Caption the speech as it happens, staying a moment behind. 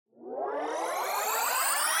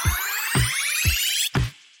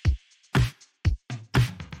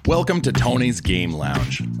Welcome to Tony's Game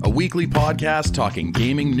Lounge, a weekly podcast talking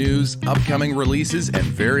gaming news, upcoming releases, and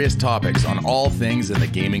various topics on all things in the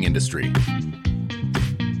gaming industry.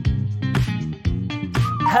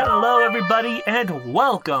 Hello, everybody, and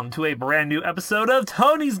welcome to a brand new episode of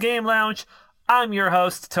Tony's Game Lounge. I'm your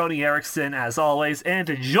host, Tony Erickson, as always,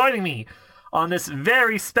 and joining me on this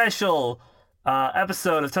very special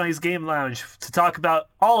episode of Tony's Game Lounge to talk about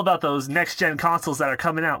all about those next-gen consoles that are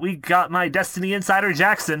coming out, we got my Destiny insider,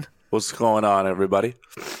 Jackson. What's going on, everybody?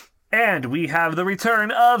 And we have the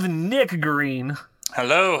return of Nick Green.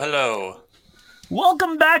 Hello, hello.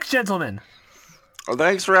 Welcome back, gentlemen. Well,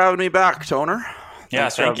 thanks for having me back, Toner. Yeah,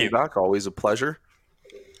 thanks for having me back. Always a pleasure.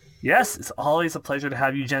 Yes, it's always a pleasure to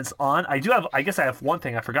have you gents on. I guess I have one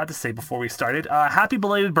thing I forgot to say before we started. Happy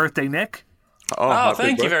belated birthday, Nick. Oh,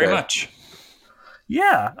 thank you very much.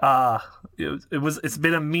 Yeah, it's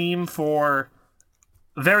been a meme for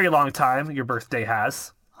a very long time. Your birthday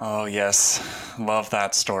has. Oh yes, love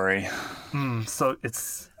that story. So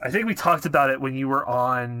I think we talked about it when you were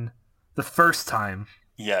on the first time.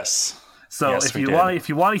 Yes. So yes, if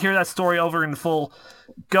you want to hear that story over in full,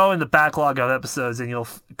 go in the backlog of episodes and you'll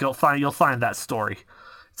find that story.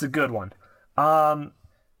 It's a good one.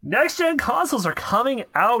 Next gen consoles are coming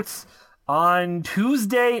out on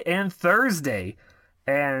Tuesday and Thursday.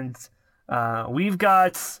 And we've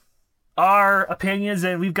got our opinions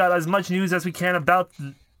and we've got as much news as we can about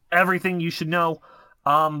everything you should know.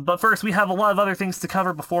 But first, we have a lot of other things to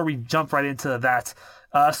cover before we jump right into that.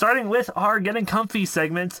 Starting with our Getting Comfy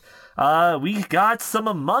segment, we got some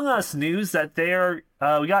Among Us news that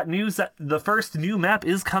we got news that the first new map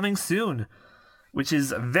is coming soon, which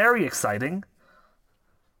is very exciting.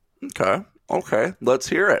 Okay, let's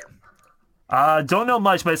hear it. Don't know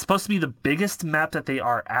much, but it's supposed to be the biggest map that they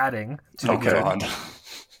are adding to the game. God.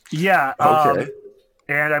 Yeah. Okay.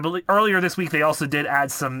 And I believe earlier this week they also did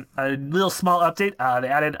add a little small update. They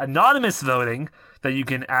added anonymous voting that you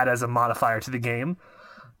can add as a modifier to the game,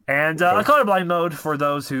 and a colorblind mode for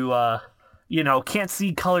those who can't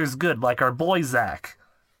see colors good, like our boy Zach.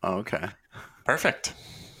 Okay. Perfect.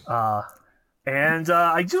 And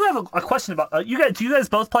I do have a question about you guys. Do you guys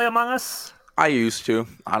both play Among Us? I used to.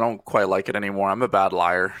 I don't quite like it anymore. I'm a bad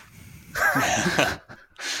liar.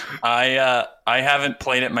 I haven't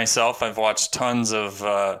played it myself. I've watched tons of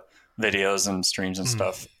videos and streams and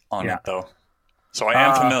stuff on it, though. So I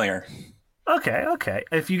am familiar. Okay.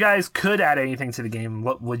 If you guys could add anything to the game,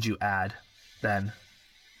 what would you add then?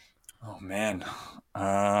 Oh, man.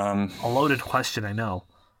 A loaded question, I know.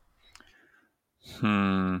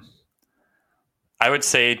 I would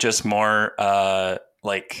say just more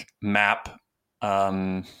like map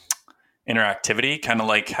interactivity, kind of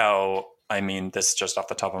like how, I mean, this is just off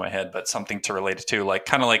the top of my head, but something to relate it to, like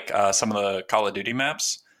kind of like some of the Call of Duty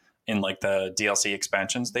maps in like the DLC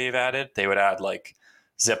expansions they've added. They would add like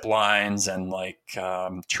zip lines and like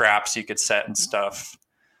traps you could set and stuff.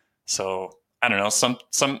 So I don't know,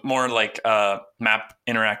 some more like map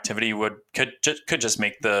interactivity could just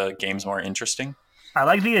make the games more interesting. I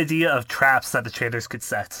like the idea of traps that the traders could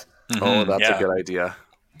set. Mm-hmm. Oh, that's a good idea.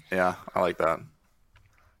 Yeah, I like that.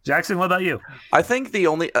 Jackson, what about you? I think the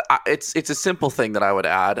only it's a simple thing that I would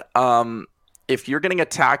add. If you're getting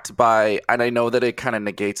attacked by, and I know that it kind of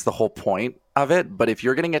negates the whole point of it, but if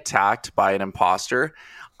you're getting attacked by an imposter,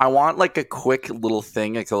 I want like a quick little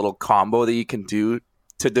thing, like a little combo that you can do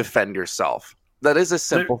to defend yourself. That is a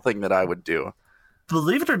simple thing that I would do.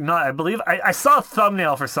 Believe it or not, I believe I saw a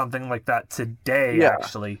thumbnail for something like that today,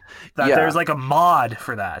 actually. There's like a mod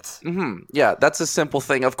for that. Mm-hmm. Yeah, that's a simple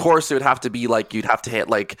thing. Of course, it would have to be like you'd have to hit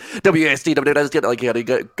like WASD, WSD, like you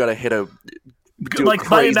gotta hit a like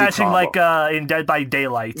button matching combo. Like in Dead by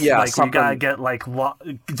Daylight. Yeah, like you gotta get like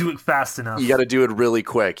do it fast enough. You gotta do it really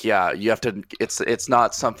quick. Yeah, you have to. It's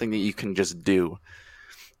not something that you can just do.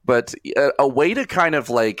 But a way to kind of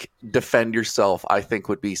like defend yourself, I think,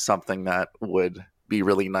 would be something that would be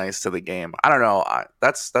really nice to the game. I don't know.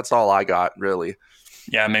 That's all I got, really.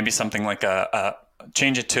 Yeah, maybe something like a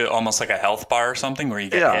change it to almost like a health bar or something where you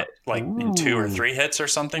get hit like in 2 or 3 hits or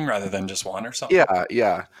something rather than just 1 or something.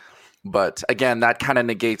 Yeah. But again, that kind of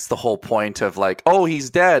negates the whole point of like, oh, he's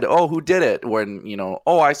dead. Oh, who did it? When,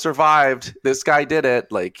 I survived. This guy did it.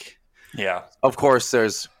 Like, yeah. Of course,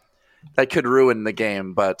 that could ruin the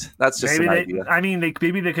game, but that's just an idea.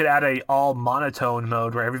 Maybe they could add a all monotone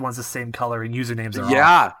mode where everyone's the same color and usernames are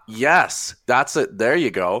off. Yes, that's it. There you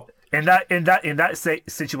go. In that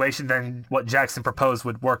situation, then what Jackson proposed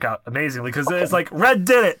would work out amazingly because it's like red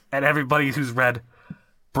did it, and everybody who's red,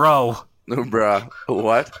 bruh,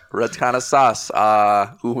 what? Red's kind of sus.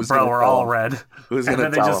 Who's bro? We're all red. Who's and gonna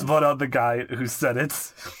then they just vote out the guy who said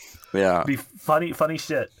it. Yeah, It'd be funny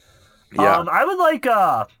shit. Yeah. I would like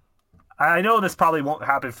I know this probably won't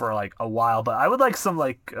happen for like a while, but I would like some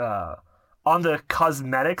like on the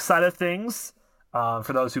cosmetic side of things.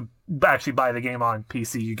 For those who actually buy the game on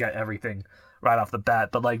PC, you get everything right off the bat.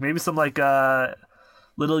 But like maybe some like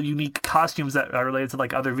little unique costumes that are related to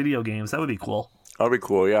like other video games. That would be cool. That'd be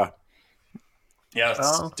cool. Yeah. Yeah,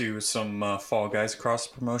 let's do some Fall Guys cross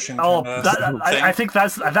promotion. Oh, Kinda I thing. think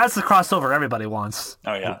that's the crossover everybody wants.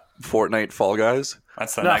 Oh yeah, Fortnite Fall Guys.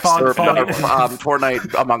 that's the No, next. Fall- Or, Fall- no,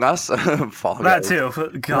 Fortnite Among Us. Fall That Guys.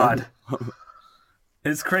 too. God,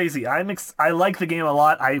 it's crazy. I like the game a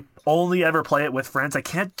lot. I only ever play it with friends. I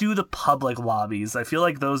can't do the public lobbies. I feel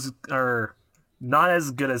like those are not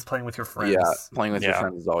as good as playing with your friends. Yeah, playing with your Yeah.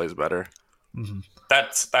 friends is always better.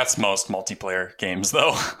 That's most multiplayer games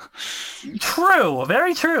though. True.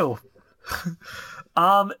 Very true.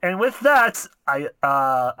 And with that,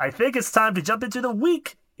 I think it's time to jump into the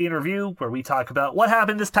week in review, where we talk about what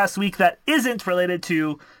happened this past week that isn't related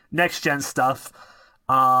to next gen stuff.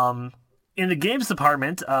 In the games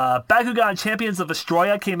department, Bakugan Champions of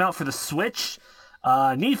Astroya came out for the Switch.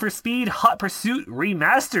 Need for Speed Hot Pursuit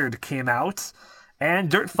Remastered came out.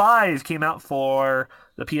 And Dirt 5 came out for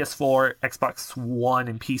the PS4, Xbox One,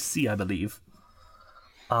 and PC, I believe.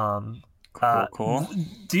 Cool.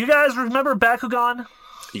 Do you guys remember Bakugan?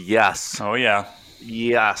 Yes. Oh yeah.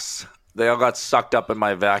 Yes. They all got sucked up in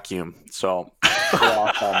my vacuum, so they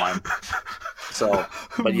lost all mine. So,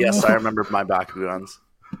 but yes, I remember my Bakugans.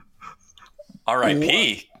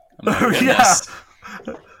 R.I.P. My Yeah. goodness.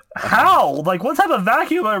 How? Like, what type of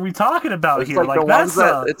vacuum are we talking about It's here? like the that's ones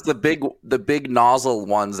that it's the big nozzle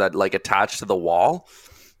ones that like attach to the wall.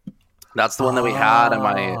 That's the one that we had, and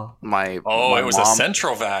my Oh, my it was mom, a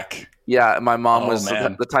central vac. Yeah, my mom Oh, was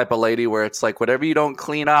man. the type of lady where it's like whatever you don't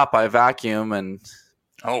clean up, I vacuum, and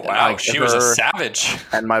Oh wow, like she was a her- savage.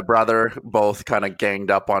 my brother both kind of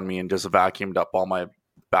ganged up on me and just vacuumed up all my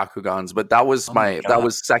Bakugans. But that was my that God.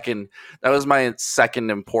 was second. That was my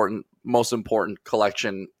second most important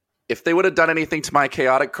collection. If they would have done anything to my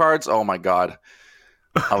chaotic cards, oh my God,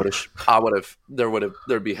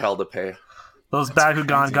 there'd be hell to pay. Those Bakugan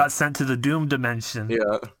crazy. got sent to the Doom dimension.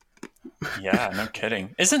 Yeah. Yeah, no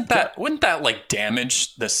kidding. Wouldn't that like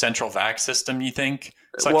damage the central vac system, you think?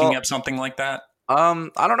 Sucking Well- up something like that? I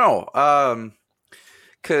don't know.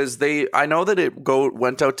 Because I know that it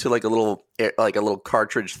went out to like a little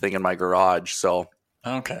cartridge thing in my garage, so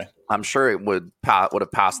Okay. I'm sure it would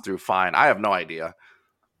have passed through fine. I have no idea.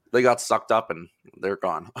 They got sucked up and they're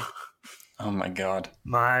gone. Oh my God.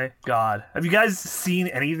 My God. Have you guys seen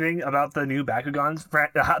anything about the new Bakugan,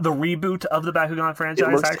 the reboot of the Bakugan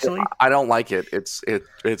franchise, actually? I don't like it. It's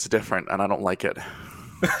different, and I don't like it.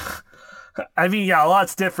 I mean, yeah, a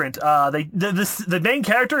lot's different. The main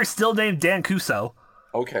character is still named Dan Kuso,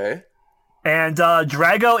 Okay. and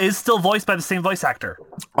Drago is still voiced by the same voice actor.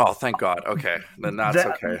 Oh, thank God. Okay, then that's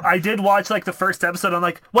okay. I did watch like the first episode. I'm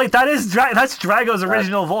like, wait, that's Drago's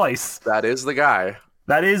original voice. That is the guy.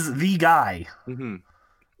 That is the guy. hmm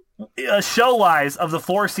Show-wise, of the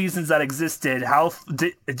 4 seasons that existed,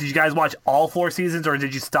 did you guys watch all 4 seasons, or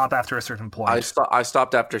did you stop after a certain point? I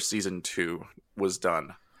stopped after season 2 was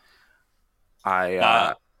done.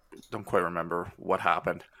 I don't quite remember what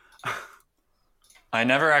happened. I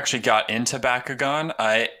never actually got into Bakugan.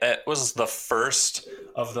 It was the first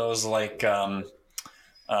of those like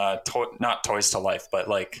not Toys to Life, but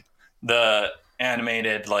like the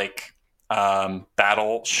animated like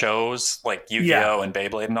battle shows like Yu-Gi-Oh! And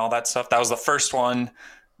Beyblade and all that stuff. That was the first one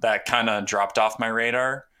that kind of dropped off my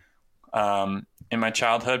radar in my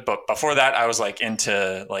childhood. But before that, I was like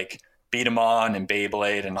into like Beat 'em On and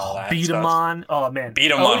Beyblade and all that. Beat 'em stuff. on. Oh man,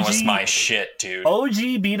 Beat 'em On was my shit, dude.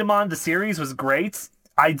 OG Beat 'em on. The series was great.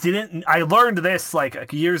 I learned this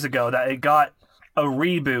like years ago that it got a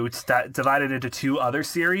reboot that divided into 2 other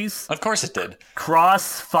series. Of course it did.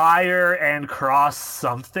 Crossfire and Cross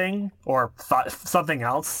something or something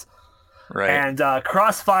else. Right. And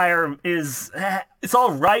Crossfire is it's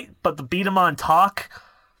all right, but the Beat 'em on talk.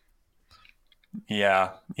 Yeah.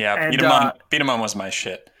 And, Beat 'em On was my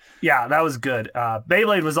shit. Yeah, that was good.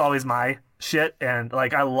 Beyblade was always my shit, and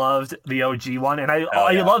like I loved the OG one, and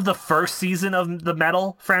I loved the first season of the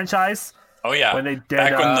Metal franchise. Oh yeah, When they did,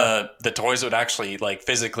 back when the toys would actually like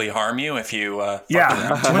physically harm you if you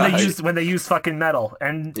when they used fucking metal.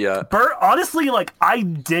 And Yeah. honestly, like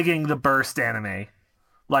I'm digging the Burst anime.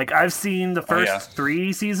 Like I've seen the first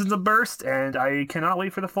 3 seasons of Burst, and I cannot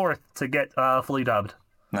wait for the 4th to get fully dubbed.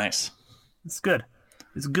 Nice. It's good.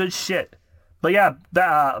 It's good shit. But yeah,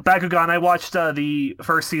 Bakugan, I watched the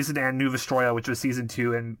first season and New Vestroya, which was season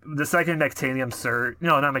 2, and the second Gadalian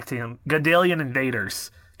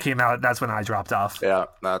Invaders came out, that's when I dropped off. Yeah,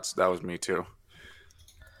 that was me too.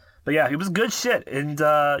 But yeah, it was good shit. And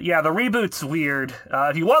yeah, the reboot's weird.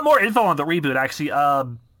 If you want more info on the reboot, actually,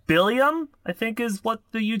 Billiam, I think is what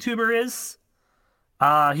the YouTuber is.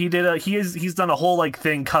 He's done a whole like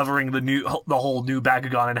thing covering the whole new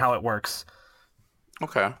Bakugan and how it works.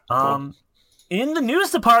 Okay. Cool. In the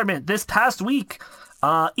news department this past week,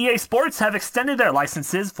 EA Sports have extended their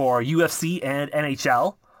licenses for UFC and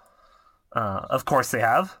NHL. Of course they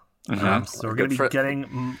have. Mm-hmm. So we're going to be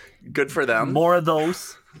getting good for them. More of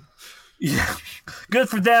those. Yeah, good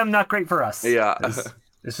for them, not great for us. Yeah.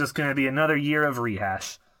 It's just going to be another year of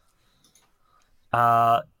rehash.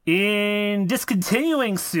 In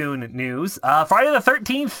discontinuing soon news, Friday the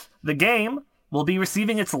 13th, the game will be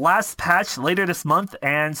receiving its last patch later this month,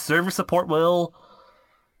 and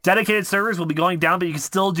dedicated servers will be going down, but you can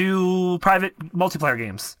still do private multiplayer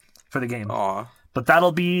games for the game. Aw. But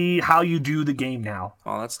that'll be how you do the game now.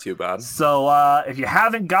 Oh, that's too bad. So if you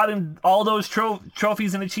haven't gotten all those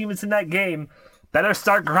trophies and achievements in that game, better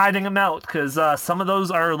start grinding them out, because some of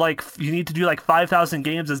those are like, you need to do like 5,000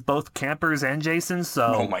 games as both campers and Jason.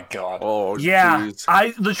 So Oh my god. Oh, yeah, geez.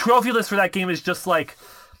 the trophy list for that game is just like,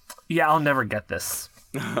 yeah, I'll never get this.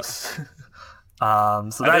 So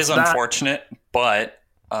that is unfortunate, but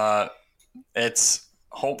it's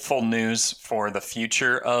hopeful news for the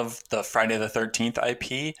future of the Friday the 13th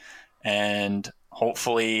IP, and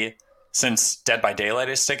hopefully, since Dead by Daylight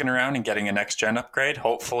is sticking around and getting a next gen upgrade,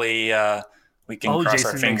 hopefully we can cross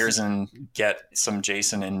our fingers and get some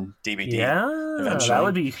Jason in DBD. Yeah, eventually.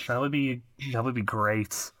 that would be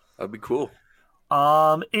great. That'd be cool.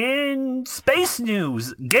 In space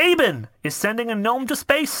news, Gaben is sending a gnome to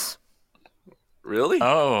space. Really?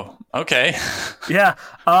 Oh, okay. Yeah,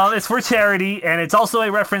 it's for charity, and it's also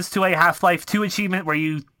a reference to a Half-Life 2 achievement where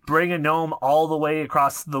you bring a gnome all the way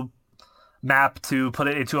across the map to put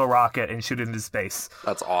it into a rocket and shoot it into space.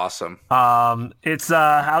 That's awesome. It's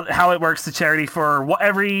how it works to charity for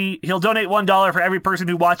he'll donate $1 for every person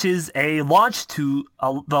who watches a launch to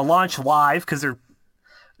the launch live, because they're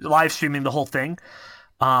live streaming the whole thing.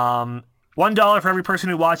 $1 for every person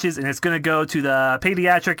who watches, and it's going to go to the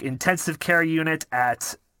pediatric intensive care unit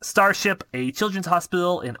at Starship, a children's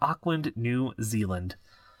hospital in Auckland, New Zealand.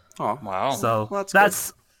 Oh, Wow. So Well,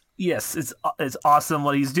 that's yes, it's awesome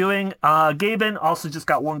what he's doing. Gaben also just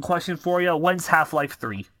got one question for you. When's Half-Life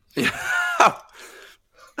 3? He's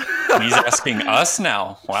asking us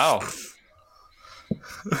now. Wow.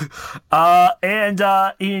 And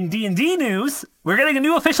in D&D news, we're getting a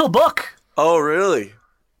new official book. Oh, really?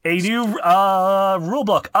 A new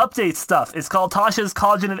rulebook update stuff. It's called Tasha's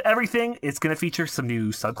Collagen of Everything. It's going to feature some new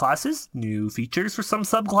subclasses, new features for some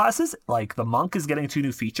subclasses. Like the monk is getting 2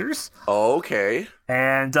 new features. Okay.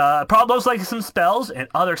 And probably most likely some spells and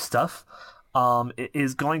other stuff. It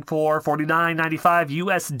is going for $49.95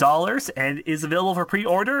 US and is available for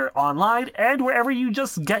pre-order online and wherever you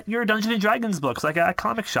just get your Dungeons & Dragons books, like a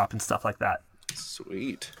comic shop and stuff like that.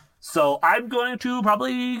 Sweet. So I'm going to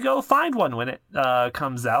probably go find one when it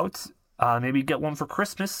comes out. Maybe get one for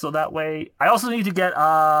Christmas, so that way... I also need to get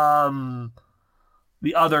the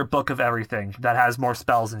other book of everything that has more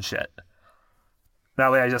spells and shit.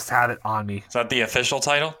 That way I just have it on me. Is that the official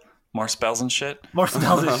title? More spells and shit? More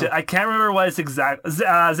spells and shit. I can't remember what it's exact...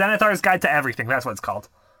 Xanathar's Guide to Everything, that's what it's called.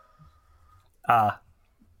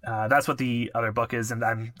 That's what the other book is, and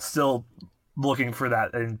I'm still looking for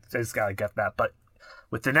that, and I just gotta get that, but...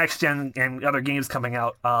 With the next gen and other games coming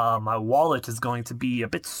out, my wallet is going to be a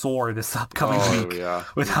bit sore this upcoming week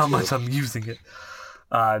with how much I'm using it.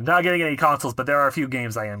 Not getting any consoles, but there are a few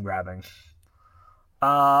games I am grabbing.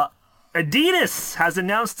 Adidas has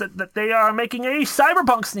announced that they are making a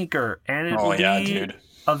Cyberpunk sneaker, and it will be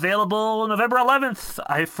available November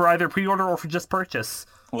 11th for either pre-order or for just purchase.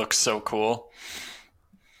 Looks so cool.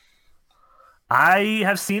 I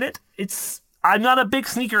have seen it. I'm not a big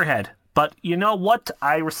sneakerhead. But you know what?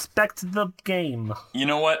 I respect the game. You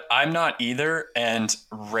know what? I'm not either, and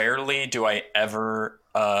rarely do I ever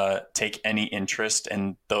take any interest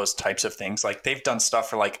in those types of things. Like, they've done stuff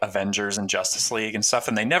for like Avengers and Justice League and stuff,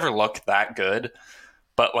 and they never look that good.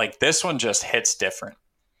 But like this one just hits different.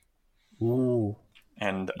 Ooh.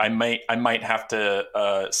 And I might have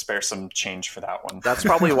to spare some change for that one. That's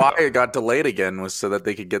probably why it got delayed again, was so that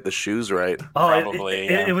they could get the shoes right. Oh, probably.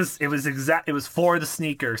 It was for the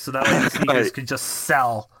sneaker, so that way the sneakers could just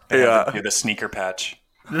sell. They had to do the sneaker patch.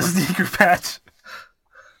 The sneaker patch.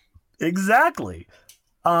 Exactly.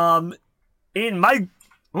 In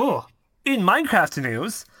Minecraft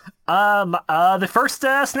news, the first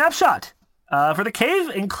snapshot for the Cave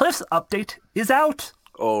and Cliffs update is out.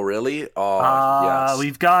 Oh, really? Oh, yes.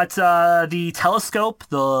 We've got the telescope,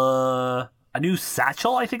 a new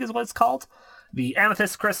satchel, I think is what it's called. The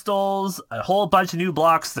amethyst crystals, a whole bunch of new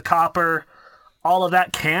blocks, the copper, all of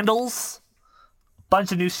that, candles,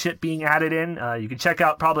 bunch of new shit being added in. You can check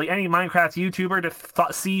out probably any Minecraft YouTuber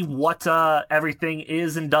to see what everything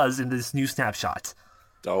is and does in this new snapshot.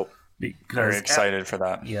 Dope. Very excited for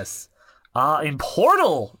that. Yes. In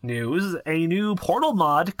Portal news, a new Portal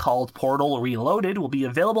mod called Portal Reloaded will be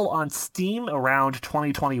available on Steam around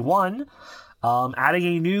 2021, adding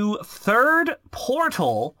a new third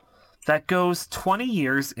portal that goes 20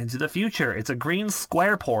 years into the future. It's a green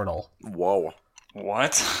square portal. Whoa.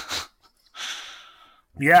 What?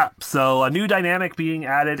 Yeah, so a new dynamic being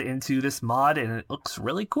added into this mod, and it looks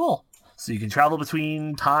really cool. So you can travel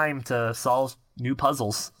between time to solve new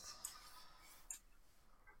puzzles.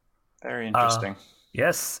 Very interesting.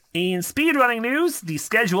 Yes. In speedrunning news, the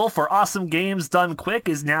schedule for Awesome Games Done Quick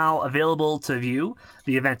is now available to view.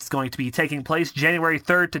 The event is going to be taking place January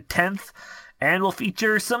 3rd to 10th, and will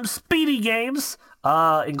feature some speedy games,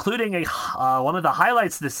 including one of the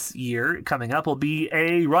highlights this year coming up will be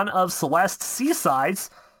a run of Celeste Seasides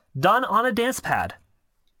done on a dance pad.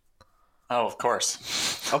 Oh, of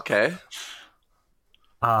course. Okay.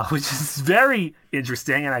 Which is very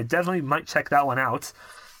interesting, and I definitely might check that one out.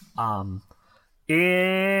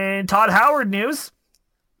 In Todd Howard news,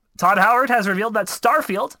 Todd Howard has revealed that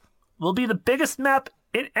Starfield will be the biggest map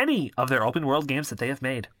in any of their open world games that they have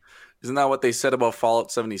made. Isn't that what they said about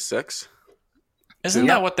Fallout 76? Isn't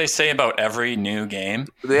that what they say about every new game?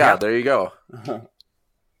 Yeah, there you go.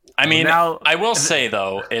 I mean, Now- I will say,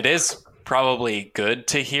 though, it is probably good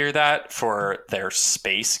to hear that for their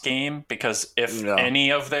space game, because if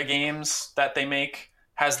any of the games that they make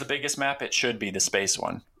has the biggest map, it should be the space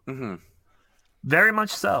one. Mm-hmm. Very much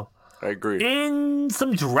so. I agree. In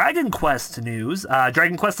some Dragon Quest news,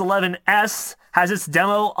 Dragon Quest XI S has its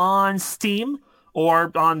demo on Steam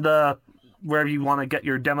or on wherever you want to get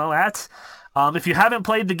your demo at. If you haven't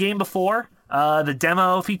played the game before, the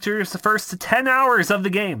demo features the first 10 hours of the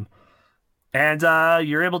game. And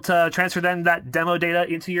you're able to transfer then that demo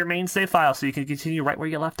data into your main save file so you can continue right where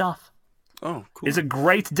you left off. Oh, cool. It's a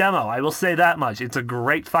great demo. I will say that much. It's a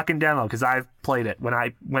great fucking demo because I've played it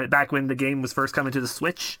back when the game was first coming to the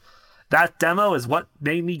Switch. That demo is what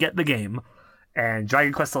made me get the game, and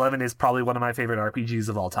Dragon Quest XI is probably one of my favorite RPGs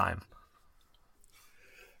of all time.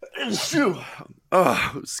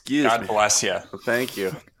 Oh, excuse me. God bless you. Thank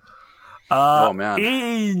you. Oh man.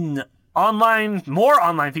 In more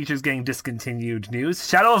online features getting discontinued news,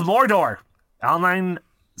 Shadow of Mordor online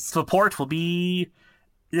support will be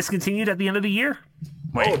discontinued at the end of the year.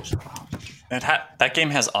 Wait, that game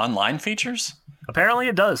has online features? Apparently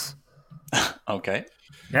it does. Okay.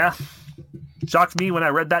 Yeah. Shocked me when I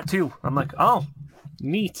read that too. I'm like, oh,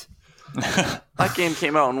 neat. That game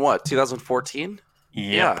came out in what, 2014?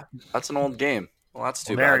 Yep. Yeah, that's an old game. Well, that's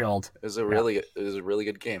too Very bad. old. It was a really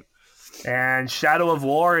good game. And Shadow of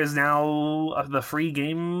War is now the free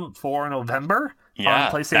game for November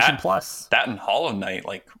on PlayStation Plus. That and Hollow Knight,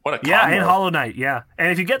 like, what a combo. Yeah, and Hollow Knight, yeah.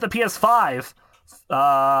 And if you get the PS5,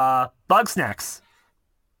 Bugsnax.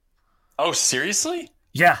 Oh, seriously?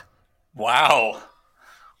 Yeah. Wow.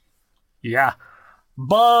 Yeah.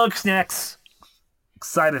 Bugsnax.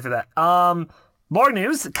 Excited for that. More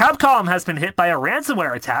news. Capcom has been hit by a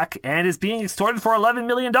ransomware attack and is being extorted for $11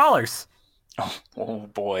 million. Oh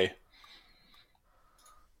boy.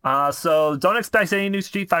 So don't expect any new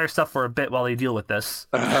Street Fighter stuff for a bit while they deal with this.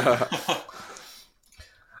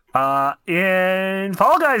 In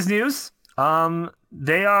Fall Guys news,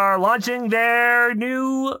 they are launching their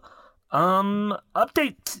new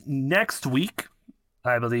update next week,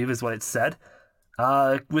 I believe is what it said.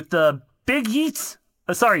 With the Big Yeet,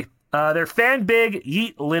 their Fan Big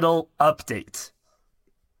Yeet Little update.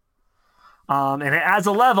 And it adds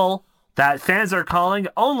a level that fans are calling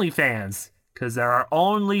OnlyFans, because there are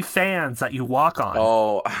only fans that you walk on.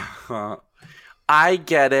 Oh, I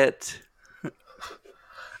get it.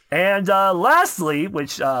 And lastly,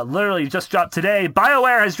 which literally just dropped today,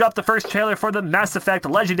 BioWare has dropped the first trailer for the Mass Effect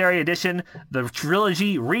Legendary Edition, the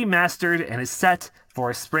trilogy remastered, and is set for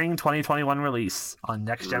a spring 2021 release on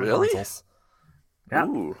next-gen consoles. Yeah.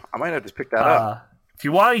 Ooh, I might have to pick that up. If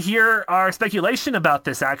you want to hear our speculation about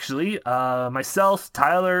this, actually, myself,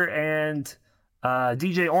 Tyler, and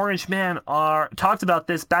DJ Orange Man talked about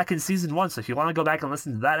this back in season 1. So if you want to go back and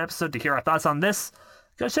listen to that episode to hear our thoughts on this,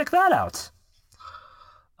 go check that out.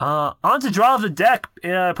 On to Draw of the Deck.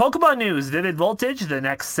 Pokemon news. Vivid Voltage. The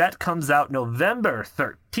next set comes out November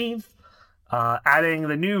 13th. Adding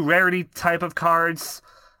the new rarity type of cards.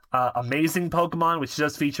 amazing Pokemon, which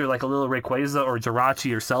does feature like a little Rayquaza or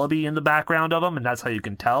Jirachi or Celebi in the background of them, and that's how you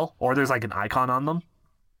can tell. Or there's like an icon on them.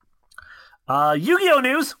 Yu-Gi-Oh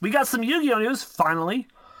news. We got some Yu-Gi-Oh news finally.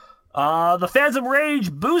 The Phantom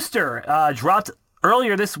Rage booster dropped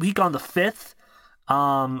earlier this week on the 5th.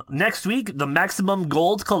 Next week, the Maximum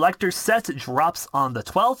Gold Collector set drops on the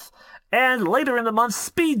 12th. And later in the month,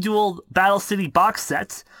 Speed Duel Battle City box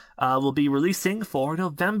set will be releasing for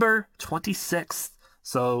November 26th.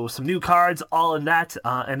 So some new cards, all in that.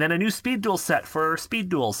 And then a new Speed Duel set for Speed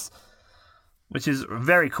Duels, which is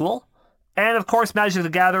very cool. And of course, Magic the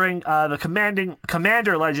Gathering, the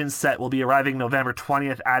Commander Legends set will be arriving November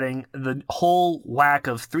 20th, adding the whole whack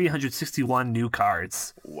of 361 new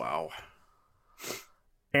cards. Wow.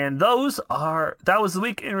 And that was the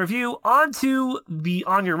week in review. On to the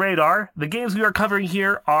On Your Radar. The games we are covering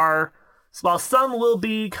here are, while some will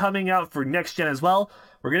be coming out for next gen as well,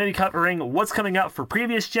 we're going to be covering what's coming out for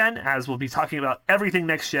previous gen, as we'll be talking about everything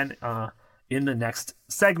next gen in the next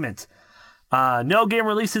segment. No game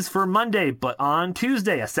releases for Monday, but on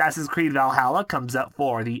Tuesday, Assassin's Creed Valhalla comes out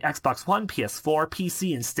for the Xbox One, PS4,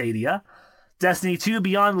 PC, and Stadia. Destiny 2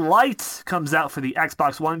 Beyond Light comes out for the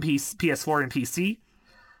Xbox One, PS4, and PC.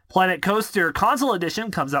 Planet Coaster Console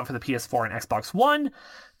Edition comes out for the PS4 and Xbox One.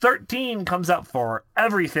 13 comes out for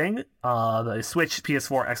everything, the Switch,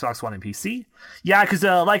 PS4, Xbox One, and PC. Yeah, because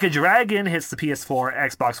Like a Dragon hits the PS4,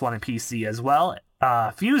 Xbox One, and PC as well.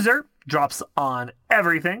 Fuser drops on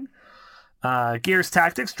everything. Gears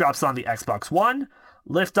Tactics drops on the Xbox One.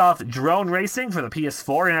 Liftoff Drone Racing for the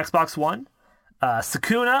PS4 and Xbox One.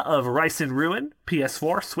 Sakuna of Rice and Ruin,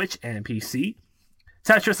 PS4, Switch, and PC.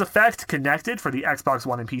 Tetris Effect Connected for the Xbox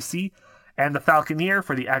One and PC, and the Falconeer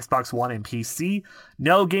for the Xbox One and PC.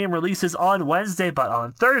 No game releases on Wednesday, but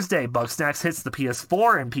on Thursday, Bugsnax hits the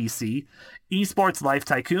PS4 and PC. Esports Life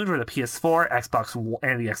Tycoon for the PS4, Xbox One,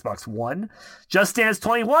 and the Xbox One. Just Dance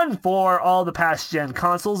 21 for all the past-gen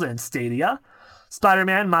consoles and Stadia.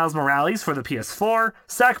 Spider-Man Miles Morales for the PS4.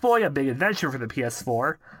 Sackboy: A Big Adventure for the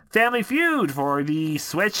PS4. Family Feud for the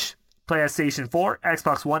Switch, PlayStation 4,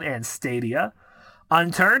 Xbox One, and Stadia.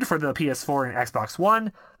 Unturned for the PS4 and Xbox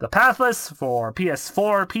One, The Pathless for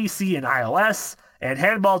PS4, PC, and iOS, and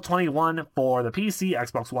Handball 21 for the PC,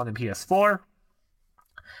 Xbox One, and PS4.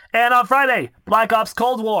 And on Friday, Black Ops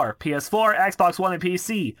Cold War, PS4, Xbox One, and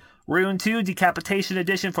PC, Rune 2 Decapitation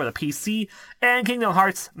Edition for the PC, and Kingdom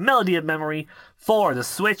Hearts Melody of Memory for the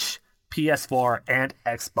Switch, PS4, and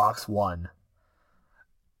Xbox One.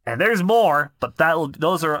 And there's more, but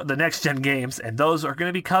those are the next-gen games, and those are going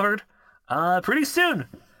to be covered pretty soon.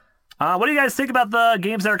 What do you guys think about the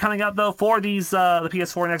games that are coming out, though, for these the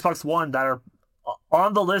PS4 and Xbox One that are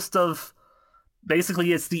on the list of,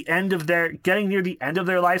 basically it's the end of getting near the end of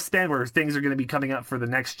their lifespan, where things are going to be coming out for the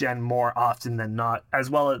next gen more often than not, as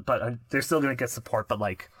well as, but they're still going to get support, but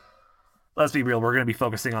like, let's be real, we're going to be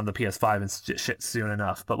focusing on the PS5 and shit soon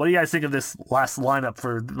enough. But what do you guys think of this last lineup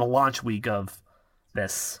for the launch week of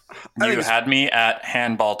this? You had me at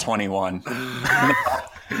Handball 21.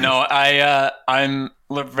 No, I'm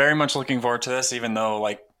very much looking forward to this, even though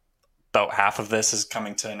like about half of this is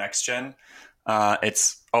coming to next gen.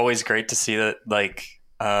 It's always great to see that like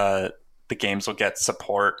the games will get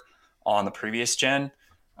support on the previous gen.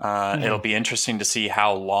 It'll be interesting to see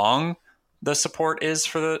how long the support is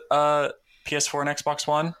for the PS4 and Xbox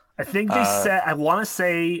One. I think they said, I want to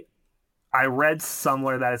say, I read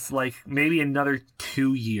somewhere that it's like maybe another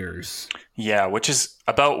 2 years. Yeah, which is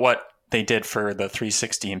about what they did for the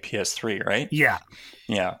 360 and PS3, right? Yeah.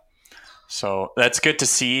 Yeah. So that's good to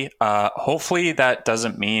see. Hopefully that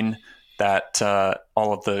doesn't mean that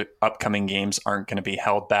all of the upcoming games aren't going to be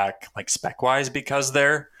held back like spec-wise because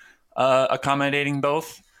they're accommodating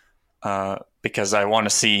both. Because I want to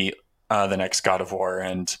see the next God of War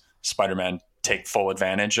and Spider-Man take full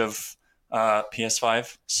advantage of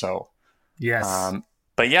PS5. So yes.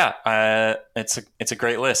 But yeah, it's a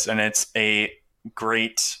great list, and it's a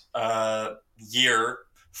great year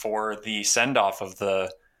for the send-off of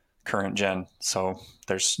the current gen. So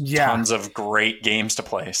there's tons of great games to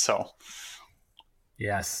play. So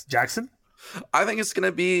yes. Jackson? I think it's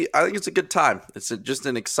a good time. It's just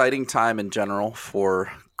an exciting time in general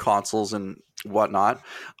for consoles and whatnot.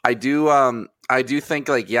 I do think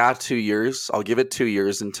 2 years. I'll give it 2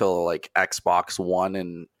 years until like Xbox One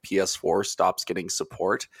and PS4 stops getting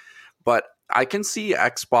support. But I can see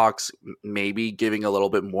Xbox maybe giving a little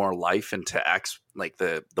bit more life into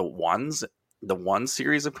the one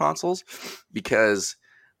series of consoles, because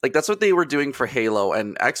like that's what they were doing for Halo.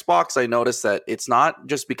 And Xbox, I noticed that it's not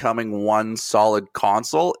just becoming one solid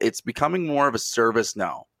console, it's becoming more of a service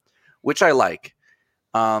now, which I like.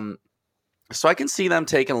 So I can see them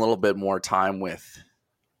taking a little bit more time with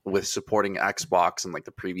supporting Xbox and like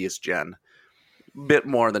the previous gen, bit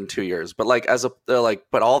more than 2 years. But like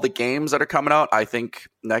but all the games that are coming out, I think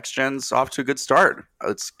next gen's off to a good start.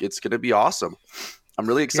 It's going to be awesome. I'm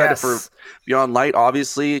really excited for Beyond Light,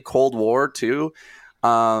 obviously, Cold War too.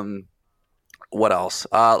 What else?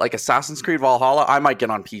 Like Assassin's Creed Valhalla, I might get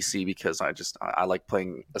on PC because I like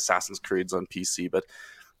playing Assassin's Creeds on PC. But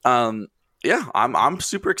yeah, I'm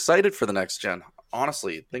super excited for the next gen.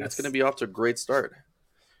 Honestly, I think it's going to be off to a great start.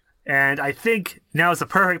 And I think now is the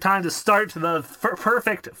perfect time to start the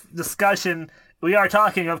perfect discussion. We are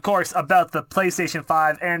talking, of course, about the PlayStation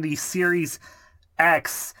 5 and the Series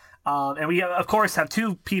X. And we, of course, have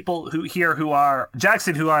two people who are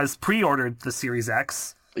Jackson, who has pre-ordered the Series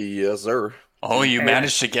X. Yes, sir. Oh, you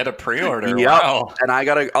managed to get a pre-order. Yep. Wow. And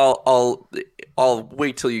I'll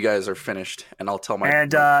wait till you guys are finished, and I'll tell my.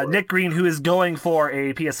 And Nick Green, who is going for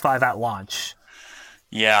a PS5 at launch.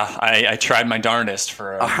 Yeah, I tried my darndest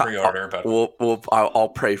for a pre-order, but I'll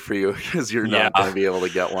pray for you because you're not going to be able to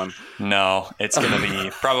get one. No, it's going to be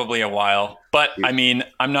probably a while. But I mean,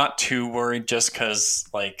 I'm not too worried just because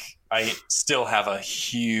like I still have a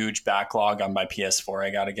huge backlog on my PS4 I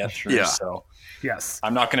got to get through. Yeah. So yes,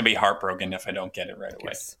 I'm not going to be heartbroken if I don't get it right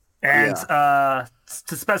away. Yes. And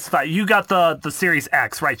to specify, you got the Series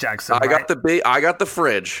X, right, Jackson? I got the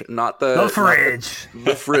fridge, not the fridge.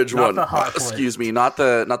 The fridge Not one. the hot Excuse me, not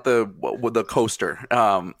the coaster.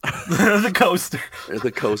 The coaster.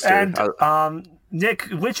 The coaster. And Nick,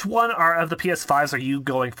 which one of the PS5s are you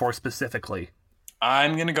going for specifically?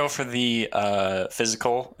 I'm going to go for the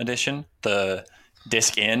physical edition, the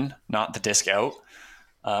disc in, not the disc out,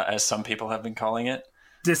 as some people have been calling it.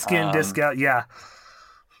 Disc in, disc out, yeah.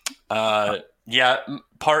 Yeah,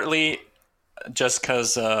 partly just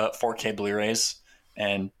because 4K Blu-rays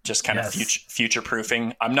and just kind of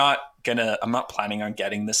future-proofing. I'm not planning on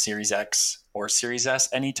getting the Series X or Series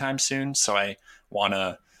S anytime soon, so I want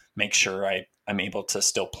to make sure I'm able to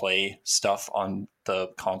still play stuff on the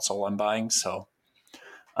console I'm buying. So,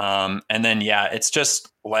 and then it's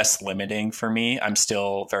just less limiting for me. I'm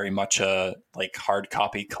still very much a like hard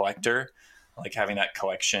copy collector, like having that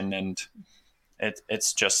collection, and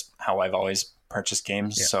it's just how I've always purchased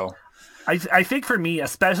games. Yeah. So I think for me,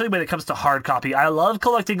 especially when it comes to hard copy, I love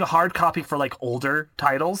collecting a hard copy for like older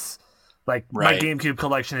titles. Like my GameCube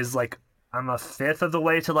collection is like I'm a fifth of the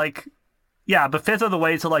way to like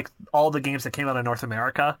all the games that came out in North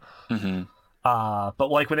America. Mm-hmm. But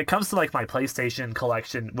like when it comes to like my PlayStation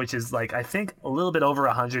collection, which is like I think a little bit over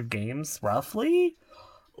 100 games roughly,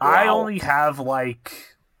 wow. I only have like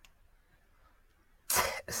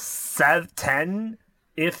 10,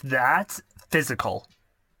 if that, physical.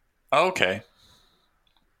 Okay.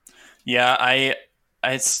 Yeah,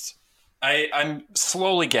 I'm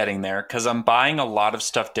slowly getting there because I'm buying a lot of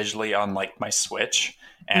stuff digitally on like my Switch,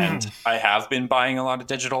 and I have been buying a lot of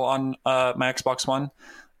digital on my Xbox One.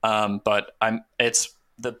 But it's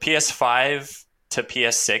the PS5 to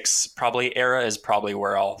PS6 probably era is probably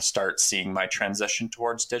where I'll start seeing my transition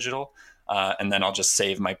towards digital, and then I'll just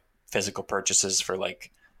save my physical purchases for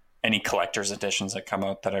like any collector's editions that come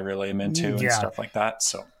out that I really am into and stuff like that.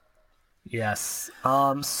 So, yes.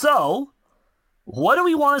 So, what do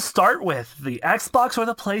we want to start with? The Xbox or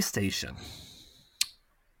the PlayStation?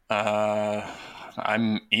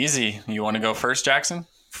 I'm easy. You want to go first, Jackson?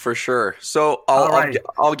 For sure. So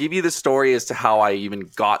I'll give you the story as to how I even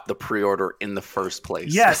got the pre-order in the first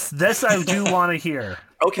place. Yes, this I do want to hear.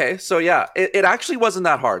 Okay, so yeah, it actually wasn't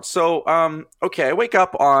that hard. So, I wake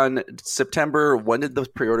up on September. When did the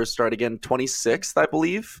pre-order start again? 26th, I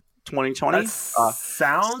believe, 2020.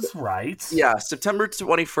 Sounds right. Yeah, September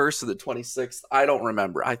 21st to the 26th. I don't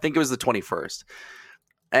remember. I think it was the 21st.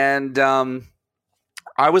 And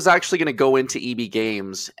I was actually going to go into EB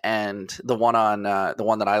Games and the one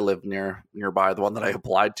that I live nearby, the one that I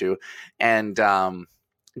applied to, and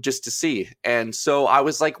just to see. And so I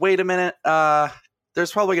was like, wait a minute,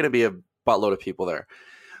 there's probably going to be a buttload of people there.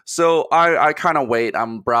 So I kind of wait.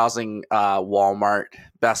 I'm browsing Walmart,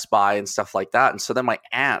 Best Buy, and stuff like that. And so then my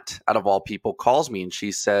aunt, out of all people, calls me and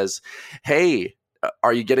she says, "Hey,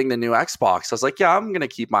 are you getting the new Xbox?" I was like, "Yeah, I'm going to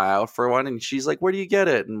keep my eye out for one." And she's like, "Where do you get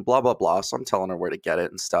it?" And blah, blah, blah. So I'm telling her where to get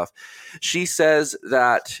it and stuff. She says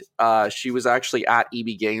that she was actually at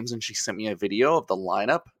EB Games and she sent me a video of the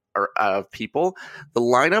lineup of people. The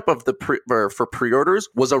lineup of for pre-orders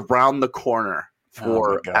was around the corner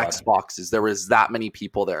for Xboxes. There was that many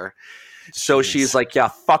people there. So she's like, "Yeah,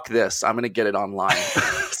 fuck this. I'm going to get it online."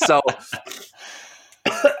 So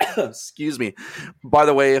Excuse me. By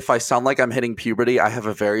the way, if I sound like I'm hitting puberty, I have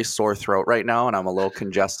a very sore throat right now and I'm a little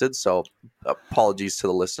congested. So apologies to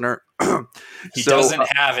the listener. He doesn't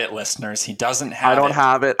have it, listeners. He doesn't have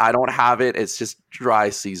it. I don't have it. It's just dry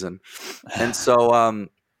season. And so,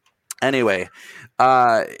 anyway,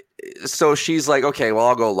 so she's like, okay, well,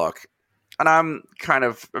 I'll go look. And I'm kind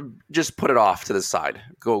of just put it off to the side,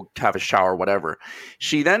 go have a shower, whatever.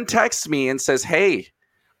 She then texts me and says, hey,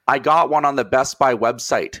 I got one on the Best Buy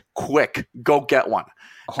website. Quick, go get one.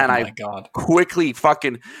 Oh and my I God. quickly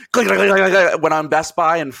fucking went on Best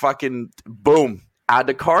Buy and fucking boom, add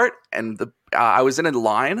to cart. And I was in a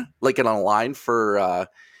line for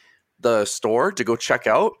the store to go check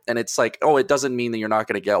out. And it's like, oh, it doesn't mean that you're not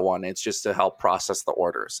going to get one. It's just to help process the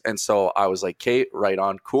orders. And so I was like, Kate, right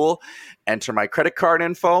on, cool. Enter my credit card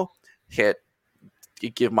info,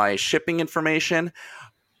 give my shipping information.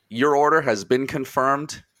 Your order has been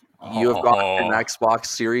confirmed. You have got an Xbox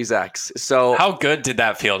Series X. So how good did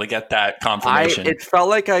that feel to get that confirmation? It felt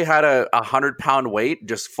like I had a 100-pound weight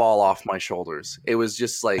just fall off my shoulders. It was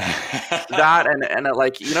just like that, and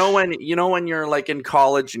like when you're like in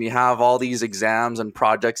college and you have all these exams and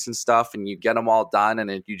projects and stuff, and you get them all done,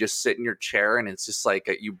 and you just sit in your chair, and it's just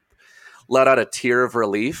like you let out a tear of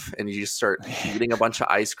relief, and you just start eating a bunch of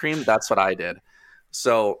ice cream. That's what I did.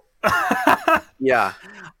 So. Yeah.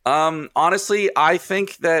 Honestly, I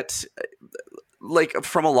think that like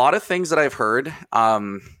from a lot of things that I've heard,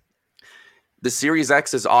 the Series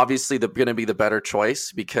X is obviously going to be the better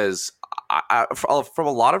choice because from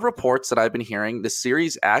a lot of reports that I've been hearing, the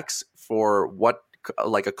Series X for what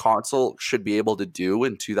like a console should be able to do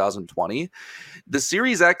in 2020, the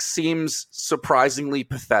Series X seems surprisingly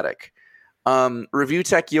pathetic. Review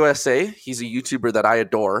Tech USA, he's a YouTuber that I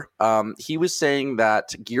adore. He was saying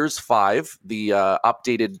that Gears 5, the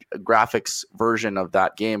updated graphics version of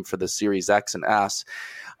that game for the Series X and S,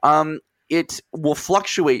 it will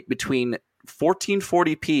fluctuate between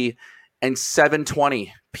 1440p and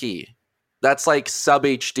 720p. That's like sub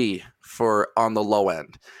HD for on the low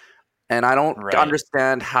end. And I don't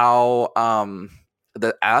understand how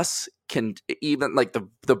the S can even like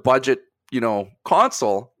the budget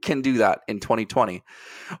console can do that in 2020.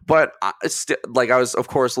 But I was, of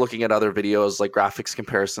course, looking at other videos like graphics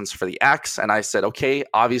comparisons for the X, and I said, okay,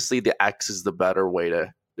 obviously the X is the better way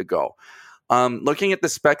to go. Looking at the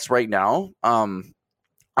specs right now, I'm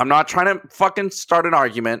not trying to fucking start an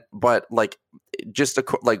argument, but like just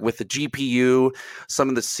like with the GPU, some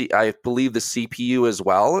of I believe the CPU as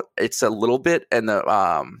well, it's a little bit, and the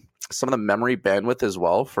some of the memory bandwidth as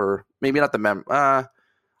well for maybe not the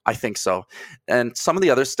I think so. And some of the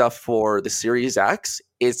other stuff for the Series X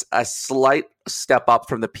is a slight step up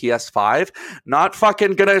from the PS5. Not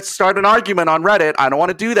fucking gonna start an argument on Reddit. I don't want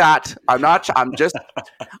to do that. I'm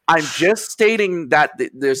just stating that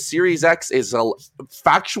the Series X is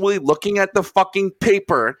factually looking at the fucking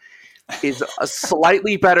paper is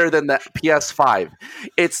slightly better than the PS5.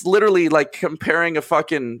 It's literally like comparing a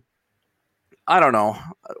fucking I don't know.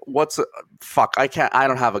 I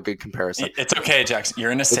don't have a good comparison. It's okay, Jackson.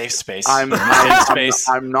 You're in a safe space. I'm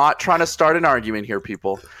not trying to start an argument here,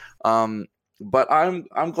 people. But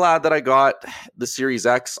I'm glad that I got the Series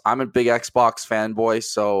X. I'm a big Xbox fanboy,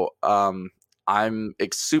 so I'm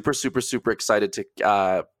super, super, super excited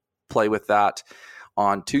to play with that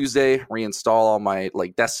on Tuesday, reinstall all my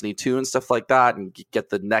like Destiny 2 and stuff like that, and get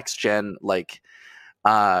the next gen like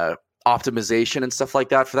optimization and stuff like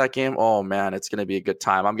that for that game. Oh man, it's going to be a good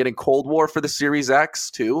time. I'm getting Cold War for the Series X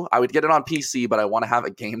too. I would get it on PC, but I want to have a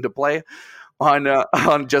game to play on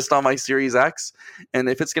my Series X. And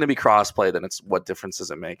if it's going to be crossplay, then it's what difference does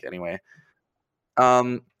it make anyway?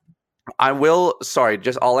 I'll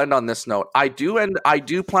end on this note. I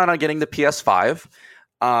do plan on getting the PS5.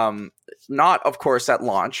 Not of course at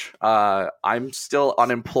launch. I'm still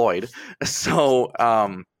unemployed, so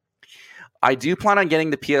I do plan on getting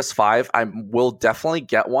the PS5. I will definitely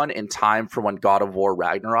get one in time for when God of War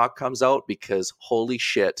Ragnarok comes out because holy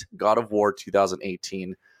shit, God of War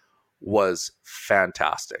 2018 was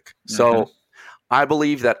fantastic. Mm-hmm. So I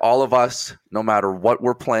believe that all of us, no matter what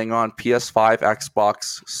we're playing on, PS5,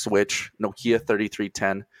 Xbox, Switch, Nokia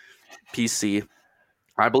 3310, PC,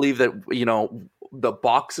 I believe that, the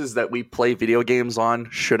boxes that we play video games on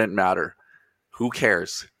shouldn't matter. Who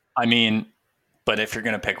cares? I mean, but if you're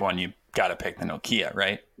going to pick one, you got to pick the Nokia,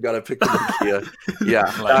 right? Got to pick the Nokia.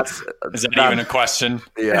 Yeah. Like, is that even a question?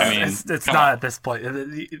 Yeah. I mean, it's not at this point.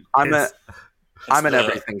 I'm an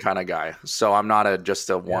everything kind of guy. So I'm not just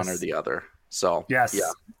a one or the other. So, yes.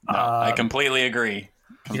 Yeah. No, I completely agree.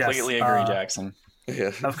 Completely agree, Jackson.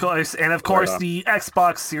 Yeah. Of course. And of course, the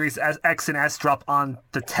Xbox Series X and S drop on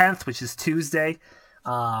the 10th, which is Tuesday.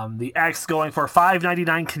 The X going for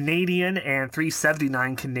 $599 Canadian and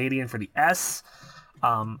 $379 Canadian for the S.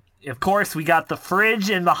 Of course, we got the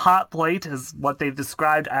fridge and the hot plate, is what they've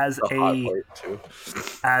described as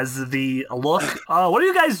as the look. What do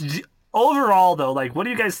you guys overall though? Like, what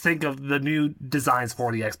do you guys think of the new designs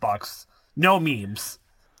for the Xbox? No memes.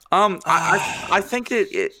 I think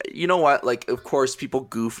that you know what, like, of course people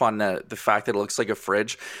goof on the fact that it looks like a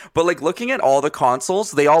fridge, but like looking at all the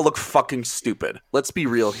consoles, they all look fucking stupid. Let's be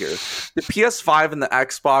real here. The PS5 and the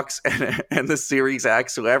Xbox and the Series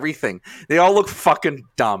X, so everything, they all look fucking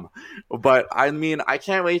dumb. But I mean, I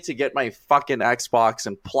can't wait to get my fucking Xbox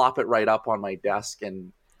and plop it right up on my desk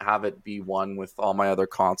and have it be one with all my other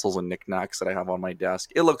consoles and knickknacks that I have on my desk.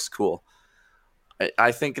 It looks cool.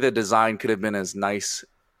 I think the design could have been as nice.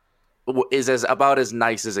 Is about as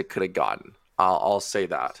nice as it could have gotten. I'll say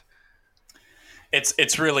that.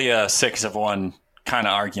 It's really a 6 of 1 kind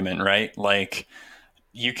of argument, right? Like,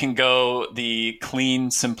 you can go the clean,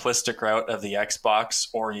 simplistic route of the Xbox,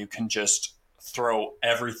 or you can just throw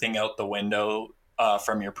everything out the window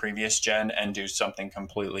from your previous gen and do something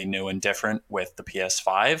completely new and different with the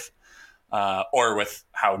PS5. Or with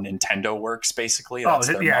how Nintendo works, basically. That's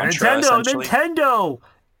their mantra, Nintendo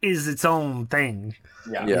is its own thing.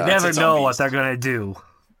 Yeah. You never know what they're gonna do.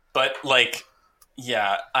 But like,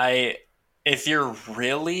 yeah, if you're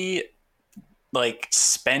really like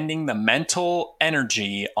spending the mental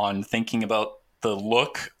energy on thinking about the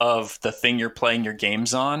look of the thing you're playing your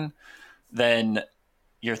games on, then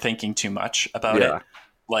you're thinking too much about it.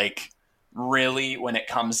 Like, really, when it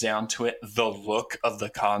comes down to it, the look of the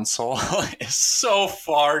console is so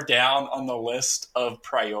far down on the list of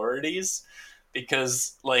priorities,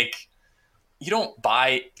 because like, you don't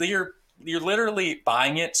buy, you're literally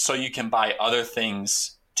buying it so you can buy other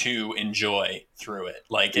things to enjoy through it.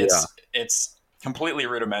 Like, it's completely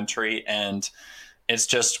rudimentary, and it's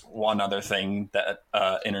just one other thing that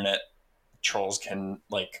internet trolls can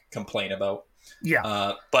like complain about.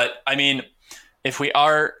 But I mean, if we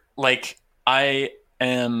are like, there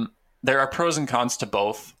are pros and cons to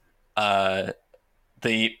both.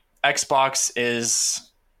 The Xbox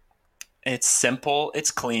it's simple,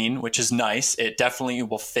 it's clean, which is nice. It definitely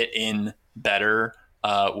will fit in better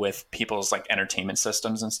with people's like entertainment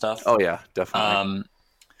systems and stuff. Oh yeah, definitely.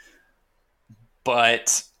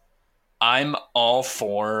 But I'm all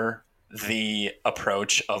for the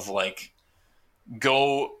approach of like,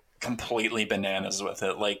 go completely bananas with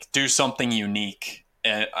it, like do something unique.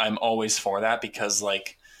 And I'm always for that, because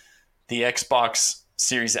like the Xbox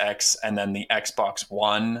Series X and then the Xbox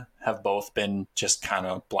One have both been just kind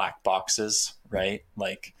of black boxes, right?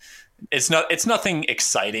 Like, it's nothing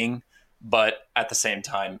exciting, but at the same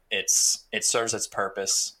time, it serves its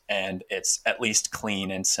purpose, and it's at least clean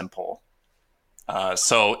and simple.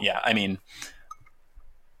 So yeah, I mean,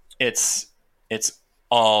 it's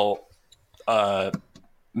all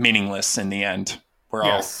meaningless in the end. We're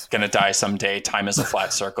all gonna die someday. Time is a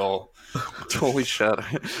flat circle. Holy shit.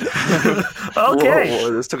 Okay.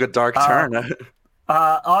 Whoa, this took a dark turn.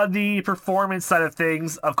 On the performance side of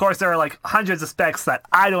things, of course, there are like hundreds of specs that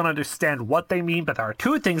I don't understand what they mean, but there are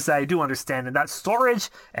two things that I do understand, and that's storage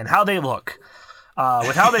and how they look.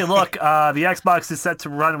 With how they look, the Xbox is set to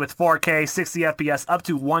run with 4K, 60 FPS, up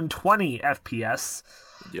to 120 FPS,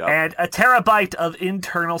 and a terabyte of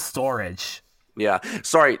internal storage. Yeah,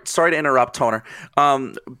 sorry to interrupt, Toner.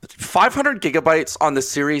 500 gigabytes on the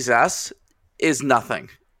Series S is nothing.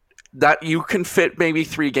 That you can fit maybe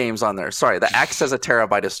 3 games on there. Sorry, the X has a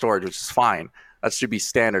terabyte of storage, which is fine. That should be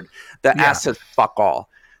standard. The S has fuck all.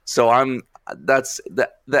 So that's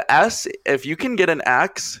the S. If you can get an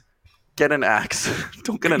X, get an X.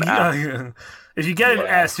 Don't get an S. If you get an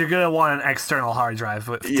S, you're gonna want an external hard drive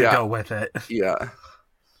to go with it. Yeah,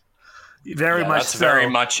 very much. That's very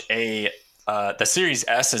much a. The Series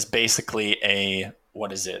S is basically a,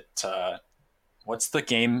 what is it? What's the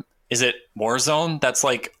game? Is it Warzone? That's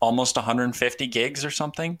like almost 150 gigs or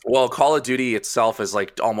something. Well, Call of Duty itself is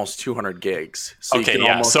like almost 200 gigs. So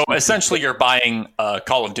So essentially you're buying a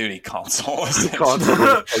Call of Duty console. Call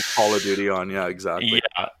of Duty on, yeah, exactly.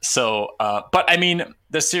 Yeah. So, but I mean,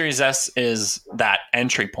 the Series S is that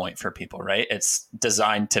entry point for people, right? It's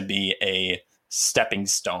designed to be a stepping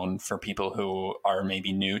stone for people who are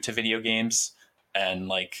maybe new to video games and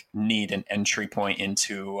like need an entry point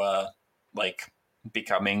into like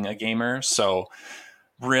becoming a gamer. So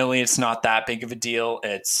really, it's not that big of a deal.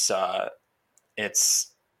 It's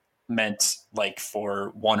meant like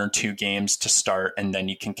for 1 or 2 games to start, and then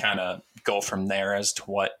you can kind of go from there as to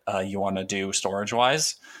what you want to do storage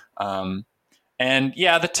wise. And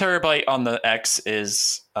yeah, the terabyte on the X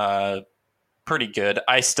is pretty good.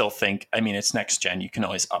 I still think, I mean, it's next gen. You can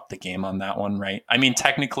always up the game on that one, right? I mean,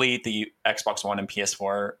 technically, the Xbox One and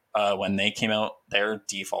PS4, when they came out, their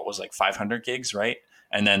default was like 500 gigs, right?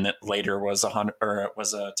 And then later was a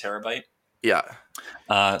terabyte. Yeah.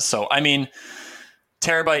 So I mean,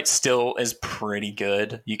 terabyte still is pretty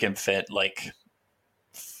good. You can fit like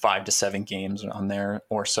 5 to 7 games on there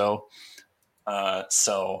or so. But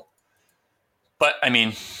I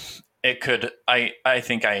mean, it could. I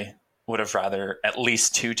think I would have rather at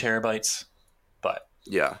least 2 terabytes, but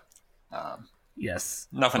Yeah. Yes.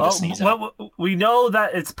 Nothing to sneeze at. Well, we know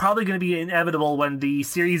that it's probably going to be inevitable when the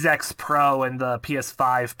Series X Pro and the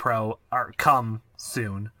PS5 Pro come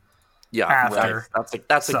soon. Yeah. After.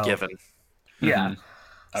 That's a given. Yeah.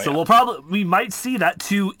 Oh, So yeah. we might see that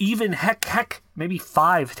to even heck, maybe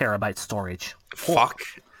 5 terabyte storage. Fuck.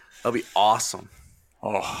 That'll be awesome.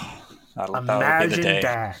 Oh, that would be Imagine the day.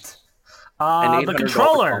 that. An The $800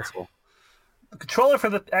 controller. console. The controller for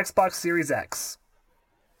the Xbox Series X.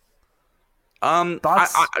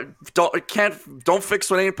 Thoughts? I don't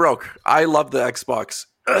fix what ain't broke. I love the Xbox.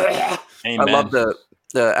 Amen. I love the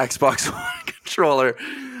Xbox One controller.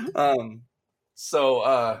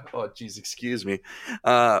 Oh geez, excuse me.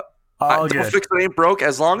 All Don't good. fix what ain't broke.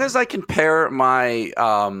 As long as I can pair my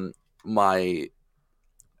my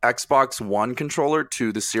Xbox One controller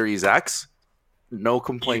to the Series X, no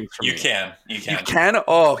complaints from You me. can. You can?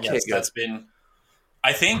 Oh, okay, Yes, good. that's been.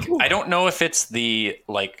 I think I don't know if it's the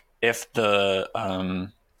if the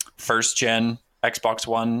first gen Xbox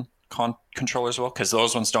One controllers will, because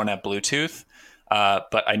those ones don't have Bluetooth.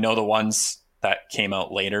 But I know the ones that came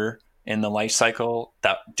out later in the life cycle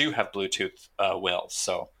that do have Bluetooth will.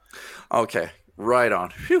 So Okay, right on.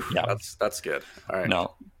 Phew, Yeah. that's good. All right.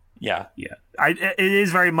 no, yeah, Yeah. It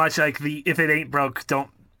is very much like the if it ain't broke, don't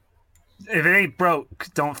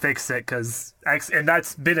fix it, and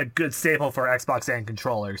that's been a good staple for Xbox and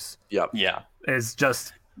controllers. Yep. yeah, Is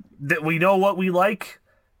just that we know what we like.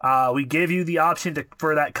 We give you the option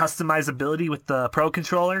for that customizability with the Pro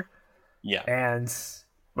controller, yeah. and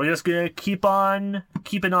we're just gonna keep on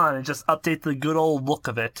keeping on and just update the good old look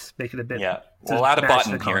of it, make it a bit. Yeah, to we'll add a match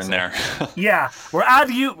the button here and console. there. Yeah, we're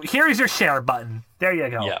adding you. Here is your share button. There you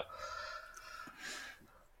go. Yeah.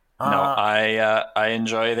 No, I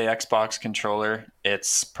enjoy the Xbox controller.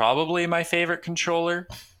 It's probably my favorite controller.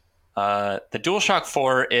 The DualShock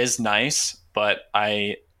 4 is nice, but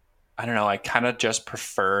I don't know. I kind of just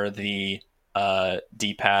prefer the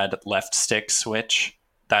D-pad left stick switch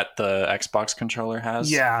that the Xbox controller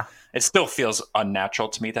has. Yeah. It still feels unnatural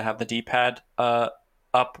to me to have the D-pad up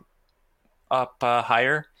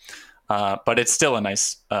higher, but it's still a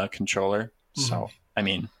nice controller. Mm-hmm. So I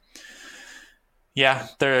mean, yeah,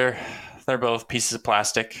 they're both pieces of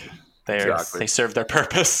plastic. Exactly. They serve their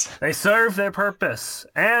purpose. They serve their purpose.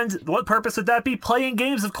 And what purpose would that be? Playing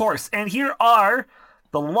games, of course. And here are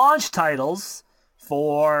the launch titles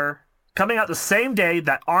for coming out the same day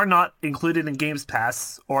that are not included in Games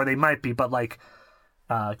Pass, or they might be, but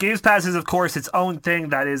Games Pass is, of course, its own thing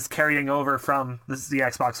that is carrying over from the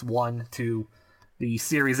Xbox One to the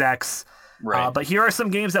Series X. Right. But here are some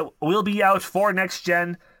games that will be out for next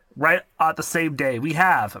gen right at the same day. We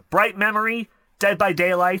have Bright Memory, Dead by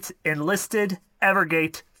Daylight, Enlisted,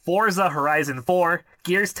 Evergate, Forza Horizon 4,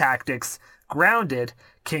 Gears Tactics, Grounded,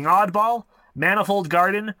 King Oddball, Manifold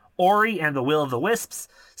Garden, Ori and the Will of the Wisps,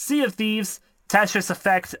 Sea of Thieves, Tetris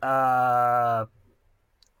Effect, what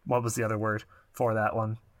was the other word for that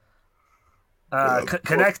one?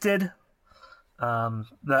 Connected,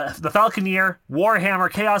 the Falconeer, Warhammer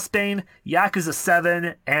Chaos Bane, Yakuza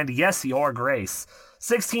 7, and Yes, Your Grace.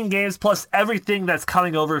 16 games plus everything that's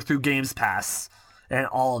coming over through Games Pass and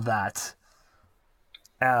all of that.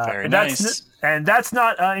 Very and nice. That's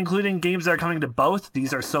not including games that are coming to both.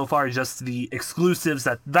 These are so far just the exclusives.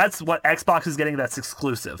 That's what Xbox is getting that's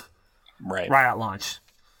exclusive Right. at launch.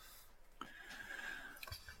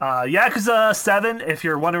 Yakuza 7, if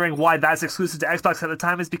you're wondering why that's exclusive to Xbox at the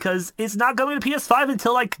time, is because it's not going to PS5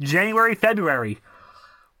 until January, February.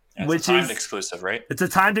 Yeah, it's which a timed is- exclusive, right? It's a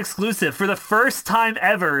timed exclusive. For the first time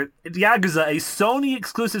ever, Yakuza, a Sony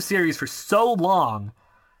exclusive series for so long,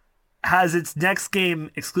 has its next game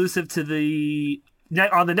exclusive to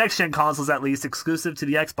on the next gen consoles, at least, exclusive to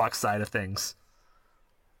the Xbox side of things.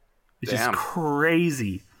 Which Damn. is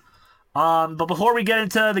crazy. But before we get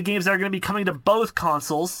into the games that are going to be coming to both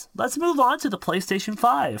consoles, let's move on to the PlayStation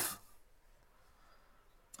 5.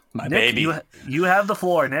 My Nick, baby. you have the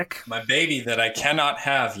floor, Nick. My baby that I cannot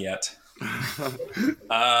have yet.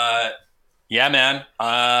 Yeah, man.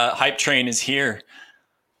 Hype train is here.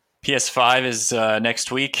 PS5 is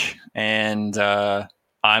next week, and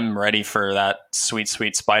I'm ready for that sweet,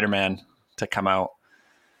 sweet Spider-Man to come out.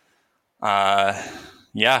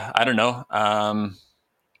 Yeah, I don't know. I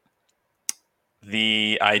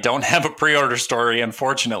don't have a pre-order story,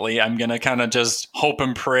 unfortunately. I'm gonna kind of just hope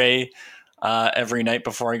and pray every night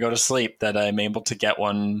before I go to sleep that I'm able to get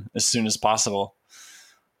one as soon as possible.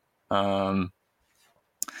 I'm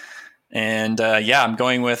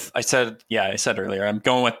going with. I said earlier. I'm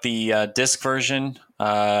going with the disc version.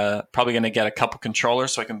 Probably gonna get a couple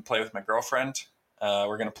controllers so I can play with my girlfriend.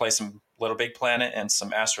 We're gonna play some Little Big Planet and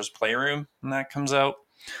some Astro's Playroom when that comes out.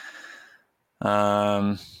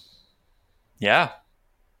 Yeah.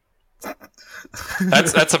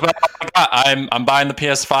 That's about all I got. I'm buying the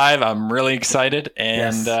PS5. I'm really excited,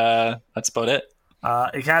 and that's about it.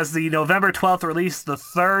 It has the November 12th release, the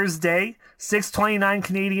Thursday, $6.29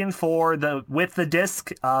 Canadian with the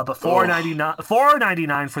disc, but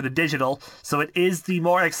 $4.99 for the digital. So it is the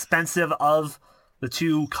more expensive of the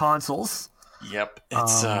two consoles. Yep,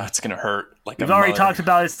 it's gonna hurt. We've already talked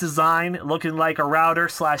about its design, looking like a router /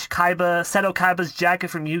 Seto Kaiba's jacket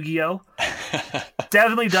from Yu-Gi-Oh.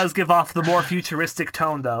 Definitely does give off the more futuristic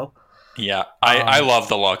tone, though. Yeah, I love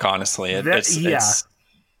the look. Honestly,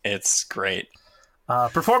 it's great.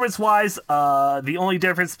 Performance-wise, the only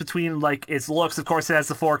difference between its looks, of course, it has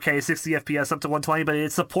the 4K 60 FPS up to 120, but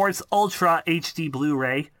it supports Ultra HD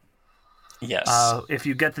Blu-ray. Yes, if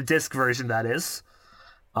you get the disc version, that is.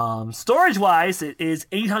 Storage-wise, it is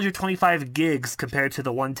 825 gigs compared to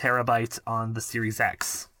the 1 terabyte on the Series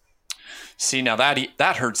X. See, now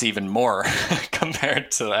that hurts even more compared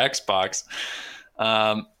to the Xbox.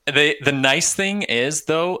 The nice thing is,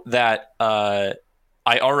 though, that I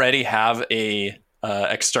already have a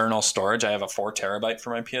external storage. I have a 4 terabyte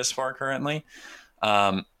for my PS4 currently,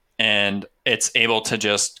 and it's able to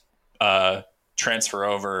just transfer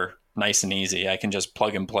over nice and easy. I can just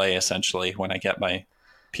plug and play essentially when I get my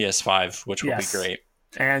PS5, which will be great.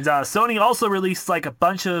 And Sony also released a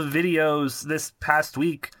bunch of videos this past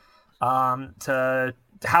week on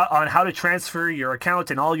how to transfer your account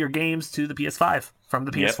and all your games to the PS5 from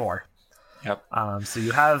the PS4. Yep. So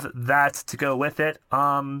you have that to go with it.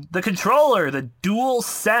 The controller, the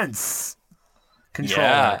DualSense controller.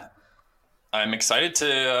 Yeah. I'm excited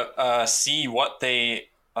to see what they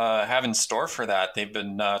have in store for that. They've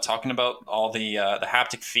been talking about all the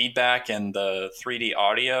haptic feedback and the 3D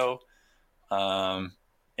audio.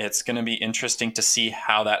 It's going to be interesting to see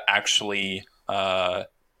how that actually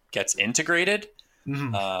gets integrated,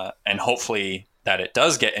 and hopefully that it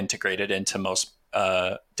does get integrated into most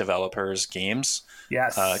developers' games.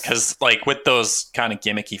 Yes, because with those kind of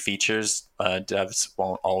gimmicky features, devs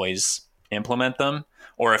won't always implement them.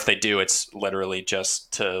 Or if they do, it's literally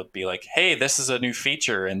just to be like, hey, this is a new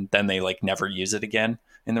feature, and then they never use it again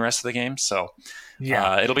in the rest of the game. So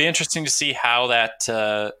it'll be interesting to see how that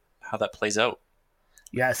plays out.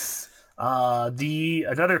 Yes.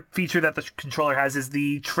 Another feature that the controller has is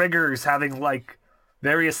the triggers having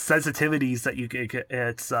various sensitivities that you get.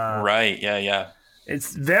 It's right. Yeah.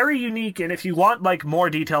 It's very unique, and if you want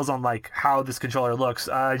more details on how this controller looks,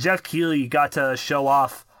 Jeff Keighley got to show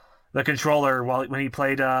off the controller when he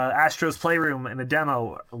played Astro's Playroom in a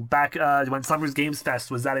demo back when Summer's Games Fest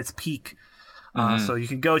was at its peak. So you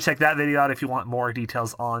can go check that video out if you want more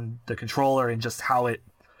details on the controller and just how it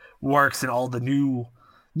works and all the new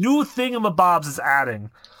thingamabobs it's adding.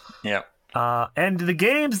 Yeah. And the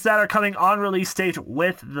games that are coming on release date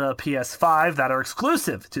with the PS5 that are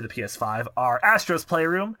exclusive to the PS5 are Astro's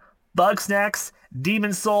Playroom, Bugsnax,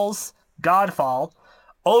 Demon's Souls, Godfall,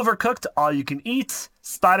 Overcooked All You Can Eat,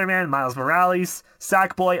 Spider-Man Miles Morales,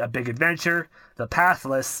 Sackboy A Big Adventure, The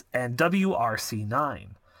Pathless, and WRC9.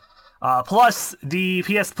 Plus the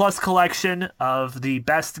PS Plus collection of the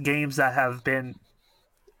best games that have been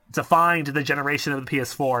defined the generation of the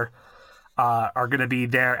PS4 are going to be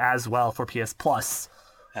there as well for PS Plus.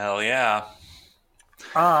 Hell yeah.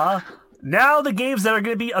 Now the games that are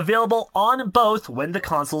going to be available on both when the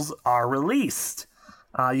consoles are released.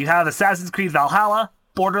 You have Assassin's Creed Valhalla,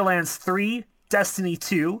 Borderlands 3, Destiny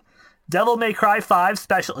 2, Devil May Cry 5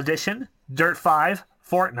 Special Edition, Dirt 5,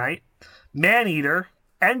 Fortnite, Maneater,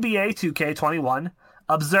 NBA 2K21,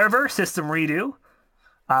 Observer System Redo,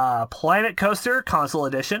 Planet Coaster Console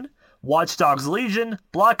Edition, Watch Dogs Legion,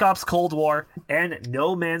 Black Ops Cold War, and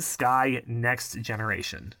No Man's Sky Next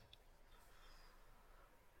Generation.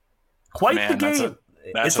 Quite the game.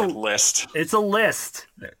 That's a list. It's a list.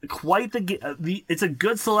 Quite it's a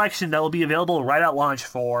good selection that will be available right at launch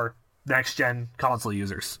for next-gen console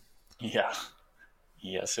users. Yeah.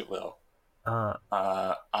 Yes, it will.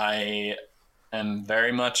 I am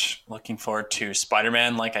very much looking forward to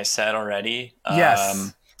Spider-Man, like I said already.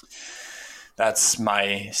 Yes. that's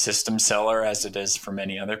my system seller, as it is for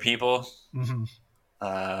many other people. Mm-hmm.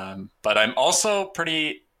 But I'm also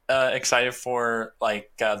pretty excited for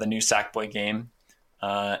like the new Sackboy game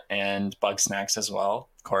and Bugsnax as well.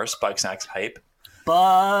 Of course, Bugsnax hype.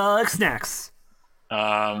 Bugsnax.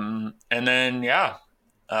 And then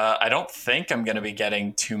I don't think I'm going to be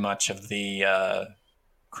getting too much of the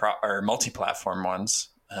multi-platform ones.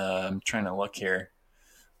 I'm trying to look here.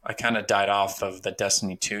 I kind of died off of the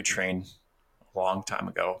Destiny 2 train a long time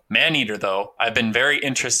ago. Maneater, though, I've been very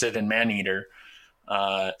interested in Maneater,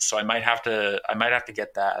 so I might have to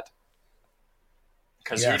get that,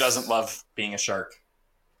 because who doesn't love being a shark?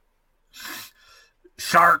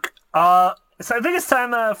 Shark. So I think it's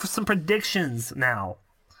time for some predictions now.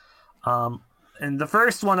 And the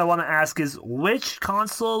first one I want to ask is, which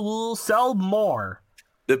console will sell more?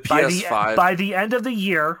 The PS5. By the end of the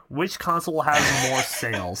year, which console will have more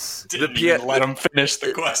sales? Didn't even let him finish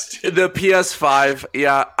the question. The PS5,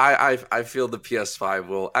 yeah, I feel the PS5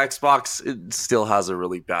 will. Xbox, it still has a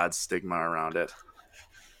really bad stigma around it.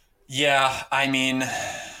 Yeah, I mean,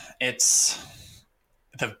 it's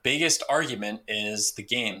the biggest argument is the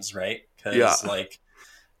games, right? Because like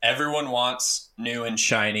everyone wants new and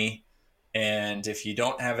shiny, and if you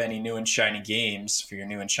don't have any new and shiny games for your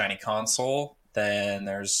new and shiny console, then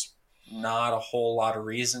there's not a whole lot of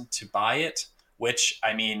reason to buy it, which,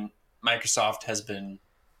 I mean, Microsoft has been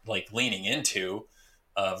like leaning into,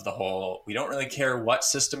 of the whole, we don't really care what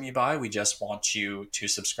system you buy, we just want you to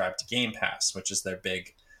subscribe to Game Pass, which is their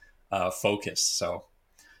big focus. So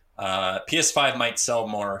PS5 might sell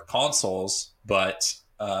more consoles, but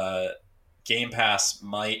Game Pass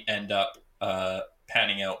might end up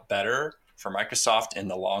panning out better for Microsoft in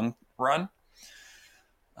the long run.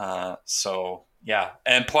 So yeah,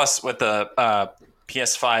 and plus with the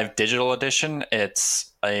PS5 digital edition,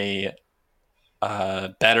 it's a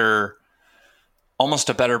better, almost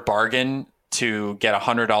a better bargain to get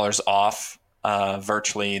 $100 off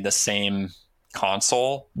virtually the same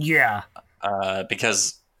console. Yeah,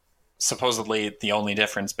 because supposedly the only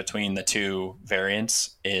difference between the two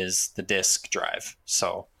variants is the disk drive.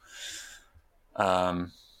 So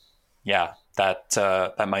yeah,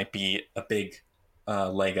 that might be a big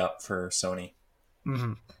leg up for Sony.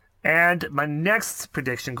 Mm-hmm. And my next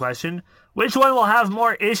prediction question: which one will have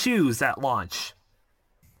more issues at launch?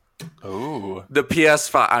 Ooh, the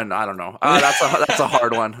PS5. I don't know. That's a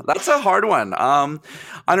hard one. That's a hard one. I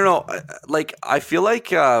don't know. Like I feel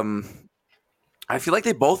like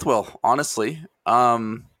they both will. Honestly, I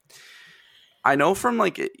know from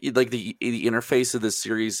like the interface of the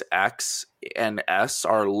Series X and S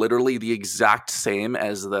are literally the exact same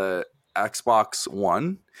as the Xbox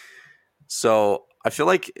One. So I feel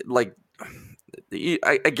like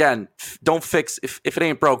again, don't fix if it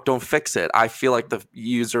ain't broke, don't fix it. I feel like the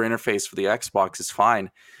user interface for the Xbox is fine,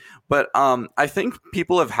 but I think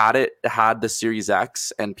people have had the Series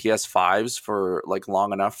X and PS5s for like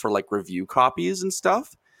long enough for like review copies and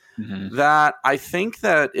stuff, that I think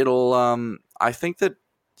that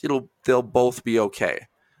they'll both be okay.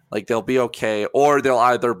 Like they'll be okay, or they'll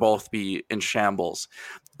either both be in shambles.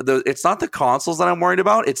 It's not the consoles that I'm worried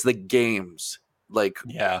about; it's the games. Like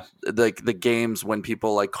the games when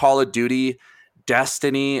people like Call of Duty,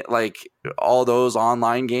 Destiny, like all those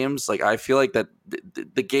online games. Like I feel like that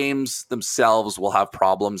the games themselves will have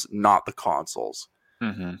problems, not the consoles.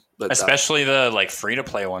 Especially the like free to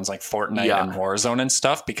play ones like Fortnite and Warzone and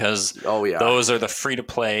stuff, because those are the free to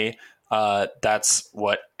play. That's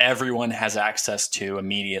what everyone has access to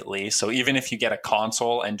immediately. So even if you get a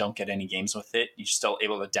console and don't get any games with it, you're still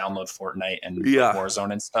able to download Fortnite and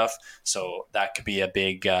Warzone and stuff. So that could be a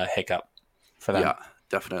big hiccup for them. Yeah,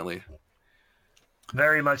 definitely.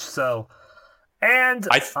 Very much so. And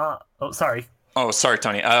sorry. Oh, sorry,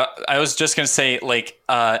 Tony. I was just going to say, like,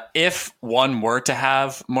 if one were to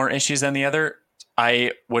have more issues than the other,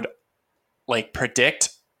 I would like predict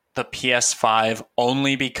the PS5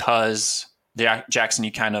 only because Jackson,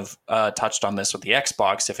 you kind of touched on this with the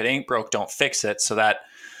Xbox. If it ain't broke, don't fix it. So that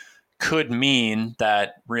could mean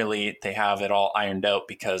that really they have it all ironed out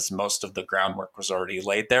because most of the groundwork was already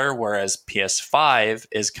laid there. Whereas PS5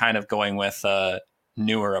 is kind of going with a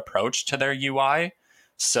newer approach to their UI.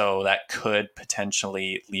 So that could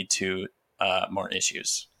potentially lead to more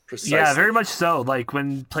issues. Precisely. Yeah, very much so. Like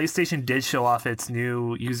when PlayStation did show off its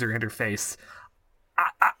new user interface,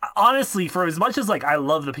 I, honestly, for as much as like I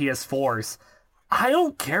love the PS4s, I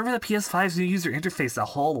don't care for the PS5's new user interface a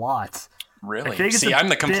whole lot. Really? See, I'm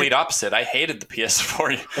the complete opposite. I hated the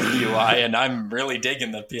PS4 UI, and I'm really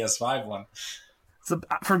digging the PS5 one. So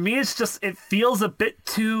for me, it feels a bit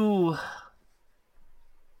too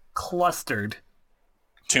clustered.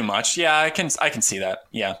 too much. Yeah, I can see that.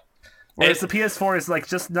 Yeah. Whereas the PS4 is like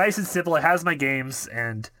just nice and simple. It has my games,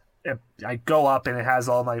 and I go up, and it has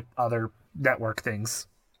all my other network things.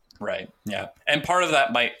 Right. Yeah. And part of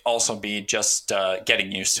that might also be just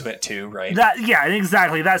getting used to it too, right?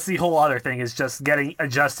 Exactly. That's the whole other thing, is just getting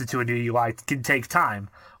adjusted to a new UI can take time.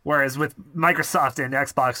 Whereas with Microsoft and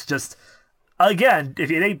Xbox, just, again,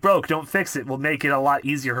 if it ain't broke, don't fix it, will make it a lot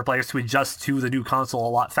easier for players to adjust to the new console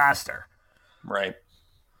a lot faster. Right.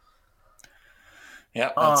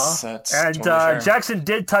 Yeah, that's and totally fair. Jackson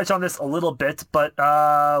did touch on this a little bit, but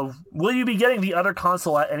will you be getting the other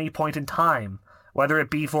console at any point in time? Whether it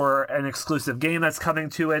be for an exclusive game that's coming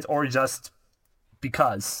to it, or just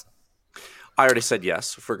because? I already said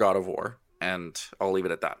yes for God of War, and I'll leave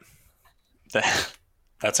it at that.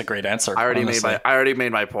 That's a great answer. I already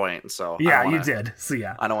made my point, so yeah, you did. So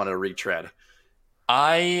yeah, I don't want to retread.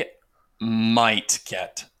 I might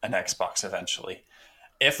get an Xbox eventually.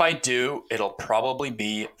 If I do, it'll probably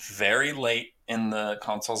be very late in the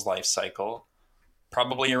console's life cycle,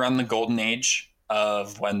 probably around the golden age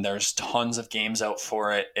of when there's tons of games out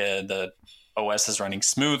for it. The OS is running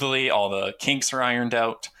smoothly, all the kinks are ironed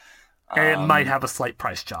out. And it might have a slight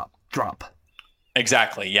price drop.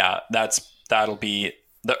 Exactly, yeah. That'll be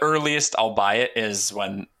the earliest I'll buy it, is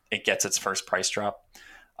when it gets its first price drop.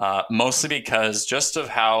 Mostly because just of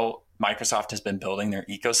how Microsoft has been building their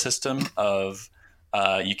ecosystem of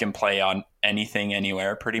you can play on anything,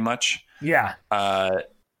 anywhere, pretty much. Yeah.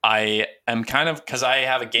 I am kind of, because I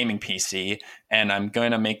have a gaming PC, and I'm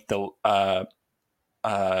going to make the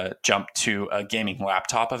jump to a gaming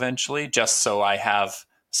laptop eventually, just so I have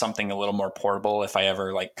something a little more portable if I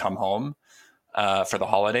ever like come home for the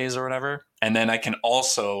holidays or whatever. And then I can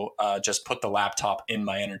also just put the laptop in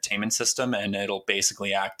my entertainment system, and it'll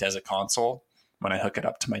basically act as a console when I hook it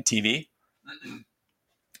up to my TV.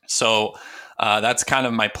 So that's kind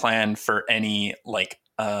of my plan for any like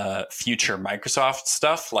future Microsoft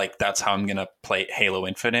stuff. Like, that's how I'm gonna play Halo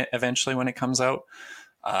Infinite eventually when it comes out.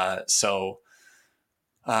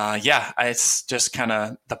 It's just kind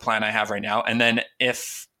of the plan I have right now. And then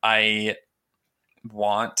if I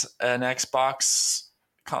want an Xbox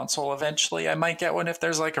console eventually, I might get one if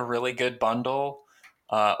there's like a really good bundle,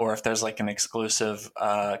 or if there's like an exclusive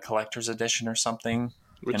collector's edition or something.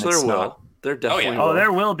 Which there will. There definitely will. Oh,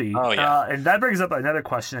 there will be. Oh, yeah. And that brings up another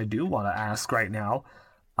question I do want to ask right now.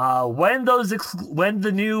 When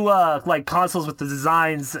the new like consoles with the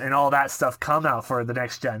designs and all that stuff come out for the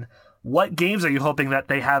next gen, what games are you hoping that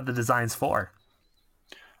they have the designs for?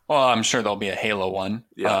 Well, I'm sure there'll be a Halo one.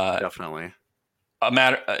 Yeah, definitely.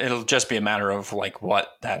 It'll just be a matter of like what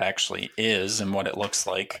that actually is and what it looks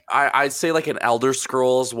like. I'd say like an Elder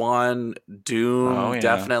Scrolls one, Doom,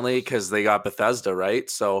 definitely, because they got Bethesda, right?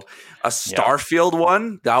 So a Starfield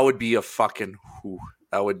one, that would be a fucking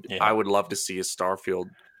I would love to see a Starfield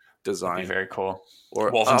design. That'd be very cool.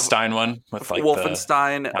 Or Wolfenstein one with like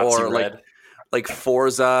Wolfenstein, or red. like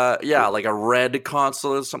Forza, like a red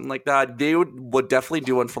console or something like that. They would definitely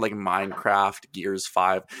do one for like Minecraft, Gears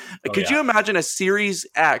 5. Could you imagine a Series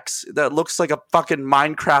X that looks like a fucking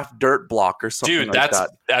Minecraft dirt block or something? Dude, like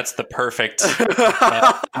that? That's the perfect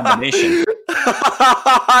combination.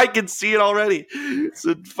 I can see it already. It's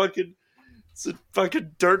a fucking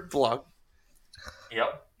dirt block.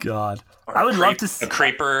 Yep. God, Or I would love to see a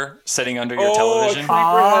creeper sitting under your television.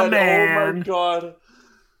 Oh, man. Oh my god.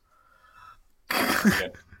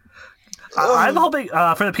 I'm hoping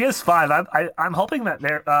for the PS5. I'm hoping that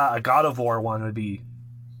a God of War one would be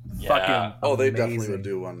fucking. Oh, they amazing. definitely would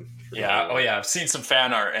do one. Yeah. Oh, yeah. I've seen some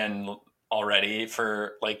fan art and already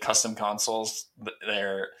for like custom consoles.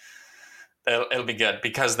 It'll be good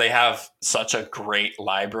because they have such a great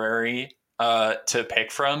library to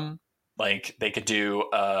pick from. Like, they could do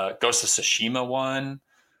a Ghost of Tsushima one,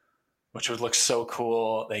 which would look so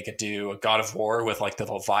cool. They could do a God of War with like the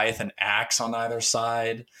Leviathan axe on either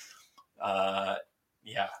side. The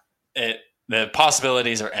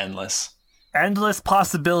possibilities are endless. Endless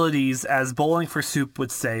possibilities, as Bowling for Soup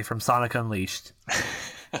would say from Sonic Unleashed.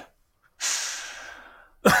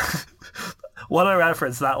 What a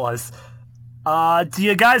reference that was. Do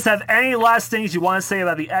you guys have any last things you want to say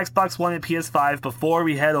about the Xbox One and PS5 before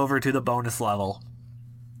we head over to the bonus level?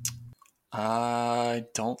 I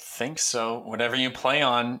don't think so. Whatever you play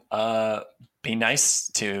on, be nice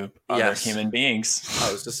to other human beings.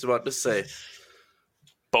 I was just about to say.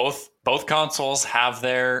 Both consoles have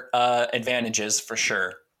their advantages for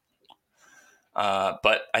sure.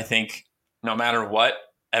 But I think no matter what,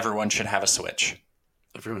 everyone should have a Switch.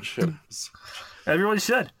 Everyone should. Everyone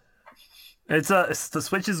should. The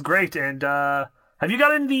Switch is great, and Have you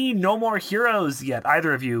gotten the No More Heroes yet?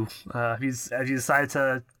 Either of you? Have you decided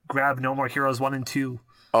to grab No More Heroes 1 and 2?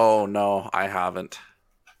 Oh no, I haven't.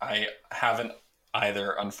 I haven't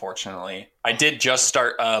either, unfortunately. I did just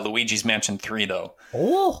start Luigi's Mansion 3 though.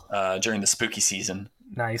 Oh, during the spooky season.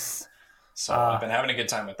 nice. So I've been having a good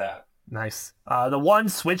time with that. Nice. The one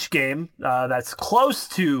Switch game that's close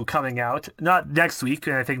to coming out, not next week,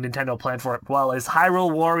 and I think Nintendo planned for it well, is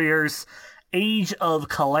Hyrule Warriors Age of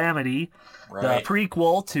Calamity, Right. the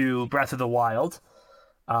prequel to Breath of the Wild.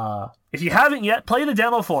 If you haven't yet, play the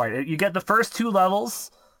demo for it. You get the first 2 levels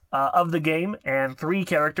of the game and 3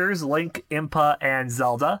 characters, Link, Impa, and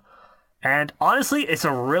Zelda. And honestly, it's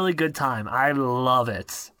a really good time. I love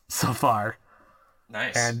it so far.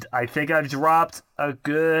 Nice. And I think I've dropped a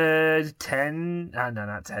good 10, no,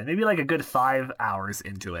 not 10, maybe like a good 5 hours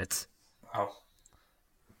into it. Oh,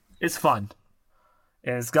 It's fun.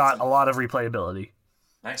 And it's got a lot of replayability.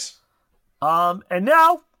 nice. And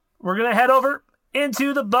now we're going to head over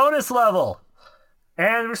into the bonus level.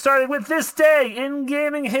 And we're starting with this day in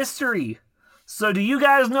gaming history. So do you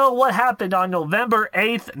guys know what happened on November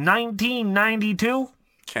 8th, 1992?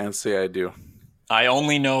 Can't say I do. I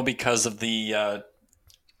only know because of the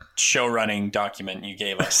show running document you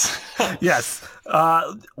gave us. Yes.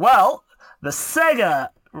 Well, the Sega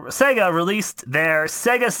released their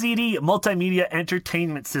Sega CD Multimedia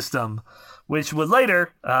Entertainment System, which would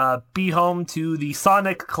later be home to the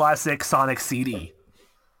Sonic classic Sonic CD.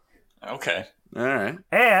 Okay. All right.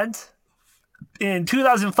 And in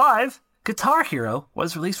 2005, Guitar Hero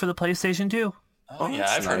was released for the PlayStation 2. Oh, yeah,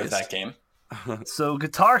 that's I've heard of nice. that game. So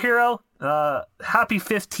Guitar Hero, happy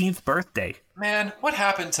 15th birthday. Man, what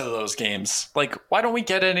happened to those games? Like, why don't we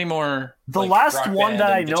get any more? The like, last Rock one Band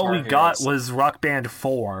that I and know Guitar we got Heroes? was Rock Band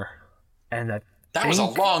 4. And That was a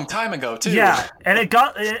long time ago, too. Yeah, and it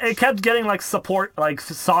kept getting like support, like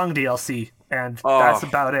song DLC, and Oh. that's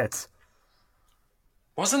about it.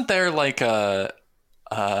 Wasn't there like a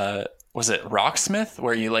was it Rocksmith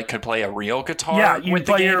where you like could play a real guitar Yeah, you with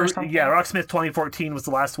the play game your or something? Rocksmith 2014 was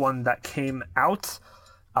the last one that came out.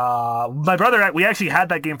 My brother, we actually had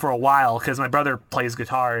that game for a while because my brother plays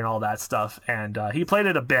guitar and all that stuff, and he played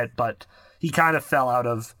it a bit, but he kind of fell out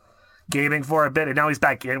of gaming for a bit, and now he's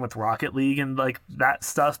back in with Rocket League and like that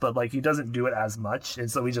stuff, but like he doesn't do it as much,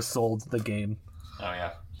 and so we just sold the game. Oh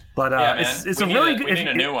yeah. But Yeah, man. it's we a need really a, good. we need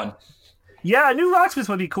a new one. Yeah, a new Rocksmith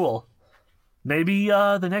would be cool. Maybe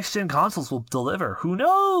the next gen consoles will deliver. Who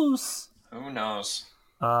knows? Who knows?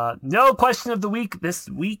 No question of the week this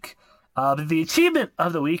week. But the achievement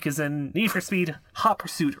of the week is in Need for Speed Hot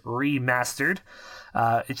Pursuit Remastered.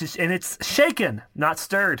 It's shaken, not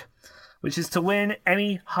stirred, which is to win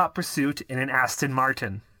any Hot Pursuit in an Aston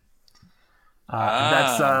Martin.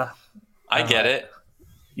 I get it.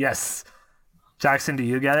 Yes. Jackson, do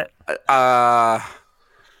you get it?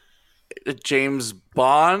 James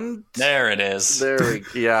Bond. There it is.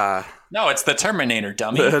 Yeah. No, it's the Terminator,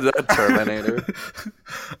 dummy. The Terminator.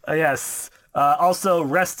 Yes. Also,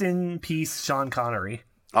 rest in peace, Sean Connery.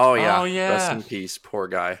 Oh yeah. Oh, yeah. Rest in peace, poor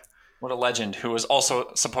guy. What a legend who was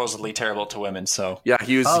also supposedly terrible to women. So Yeah,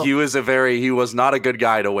 he was. Oh. He was not a good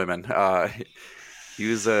guy to women. He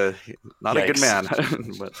was not a good man.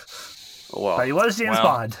 But well, But he was James Well,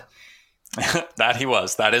 Bond. that he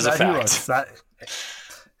was. That is a That he fact.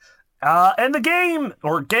 was. And the game,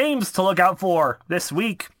 or games to look out for this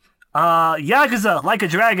week. Yakuza Like a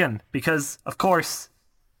Dragon, because, of course,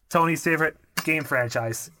 Tony's favorite game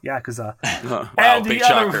franchise, Yakuza. Wow, big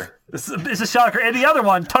shocker. It's a shocker. And the other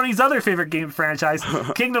one, Tony's other favorite game franchise,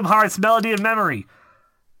 Kingdom Hearts Melody of Memory.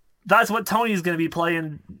 That's what Tony's going to be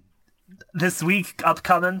playing this week,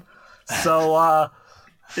 upcoming. So,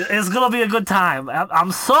 it's going to be a good time.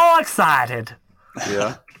 I'm so excited.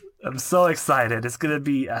 yeah. I'm so excited. It's going to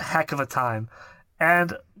be a heck of a time.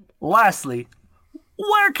 And lastly,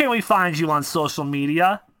 where can we find you on social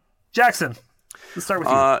media? Jackson, let's start with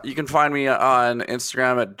you. You can find me on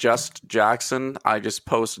Instagram at Just Jackson. I just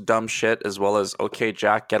post dumb shit, as well as OK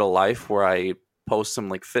Jack Get a Life, where I post some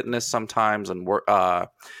like fitness sometimes and work, toy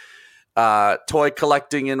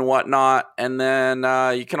collecting and whatnot. And then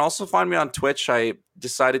you can also find me on Twitch. I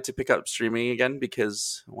decided to pick up streaming again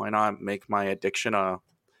because why not make my addiction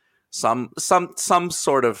some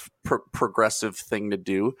sort of progressive thing to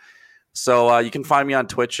do. So you can find me on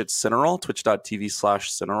Twitch at Cineroll,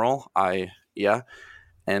 twitch.tv/Cineroll.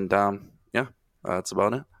 That's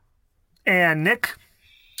about it. And Nick,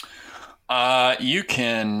 You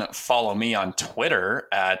can follow me on Twitter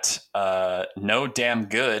at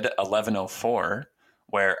NoDamnGood1104,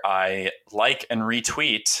 where I like and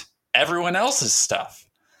retweet everyone else's stuff.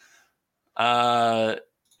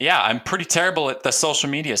 yeah, I'm pretty terrible at the social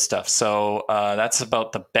media stuff. So that's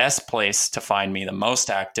about the best place to find me, the most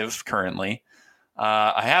active currently.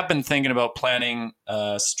 I have been thinking about planning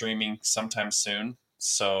streaming sometime soon.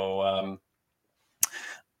 So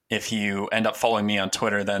if you end up following me on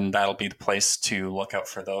Twitter, then that'll be the place to look out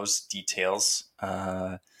for those details.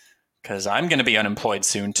 Because I'm going to be unemployed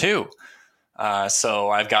soon too. So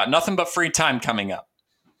I've got nothing but free time coming up.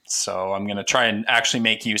 So I'm going to try and actually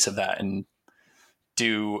make use of that and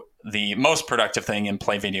do the most productive thing and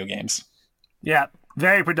play video games. Yeah,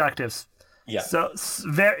 very productive. Yeah. So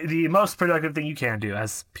the most productive thing you can do,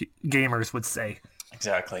 as gamers would say.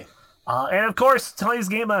 Exactly. And of course, Tony's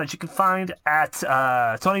Game Lounge you can find at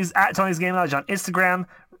Tony's Game Lounge on Instagram,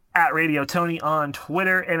 at Radio Tony on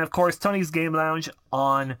Twitter, and of course Tony's Game Lounge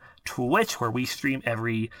on Twitch, where we stream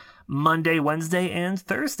every Monday, Wednesday, and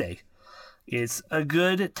Thursday. It's a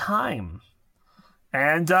good time.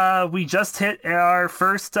 And we just hit our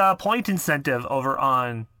first point incentive over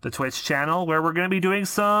on the Twitch channel, where we're going to be doing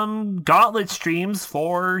some Gauntlet streams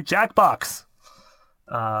for Jackbox.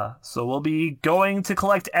 So we'll be going to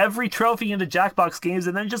collect every trophy in the Jackbox games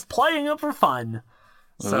and then just playing them for fun.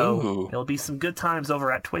 So Ooh. It'll be some good times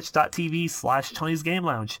over at twitch.tv/Tony's Game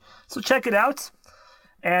Lounge. So check it out.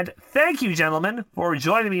 And thank you, gentlemen, for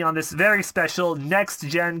joining me on this very special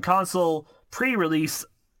next-gen console pre-release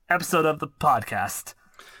episode of the podcast.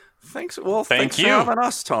 Thanks. Well, Thank thanks you. for having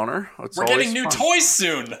us, Toner. It's We're always getting new fun. toys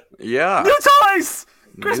soon. Yeah. New toys!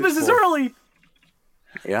 Christmas is toys. early!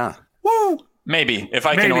 Yeah. Woo! Maybe, if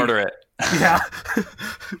I can Maybe. order it. Yeah.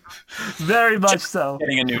 Very much so.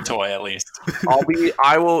 Getting a new toy at least.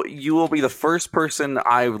 You will be the first person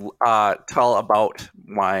I tell about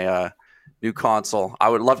my new console. I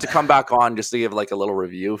would love to come back on just to give like a little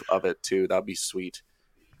review of it too. That'd be sweet.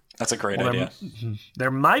 That's a great Well, idea.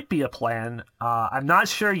 There might be a plan. I'm not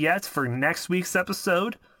sure yet for next week's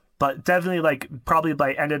episode, but definitely, probably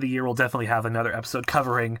by end of the year, we'll definitely have another episode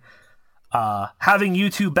covering having you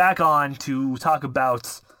two back on to talk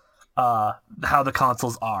about how the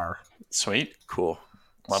consoles are. Sweet. Cool.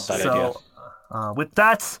 Love that idea. So, with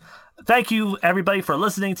that, thank you everybody for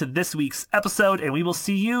listening to this week's episode, and we will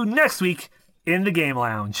see you next week in the Game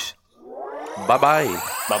Lounge. Bye-bye.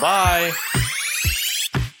 Bye-bye.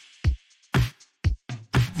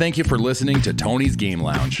 Thank you for listening to Tony's Game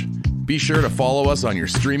Lounge. Be sure to follow us on your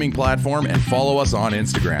streaming platform and follow us on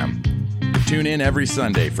Instagram. Tune in every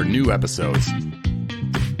Sunday for new episodes.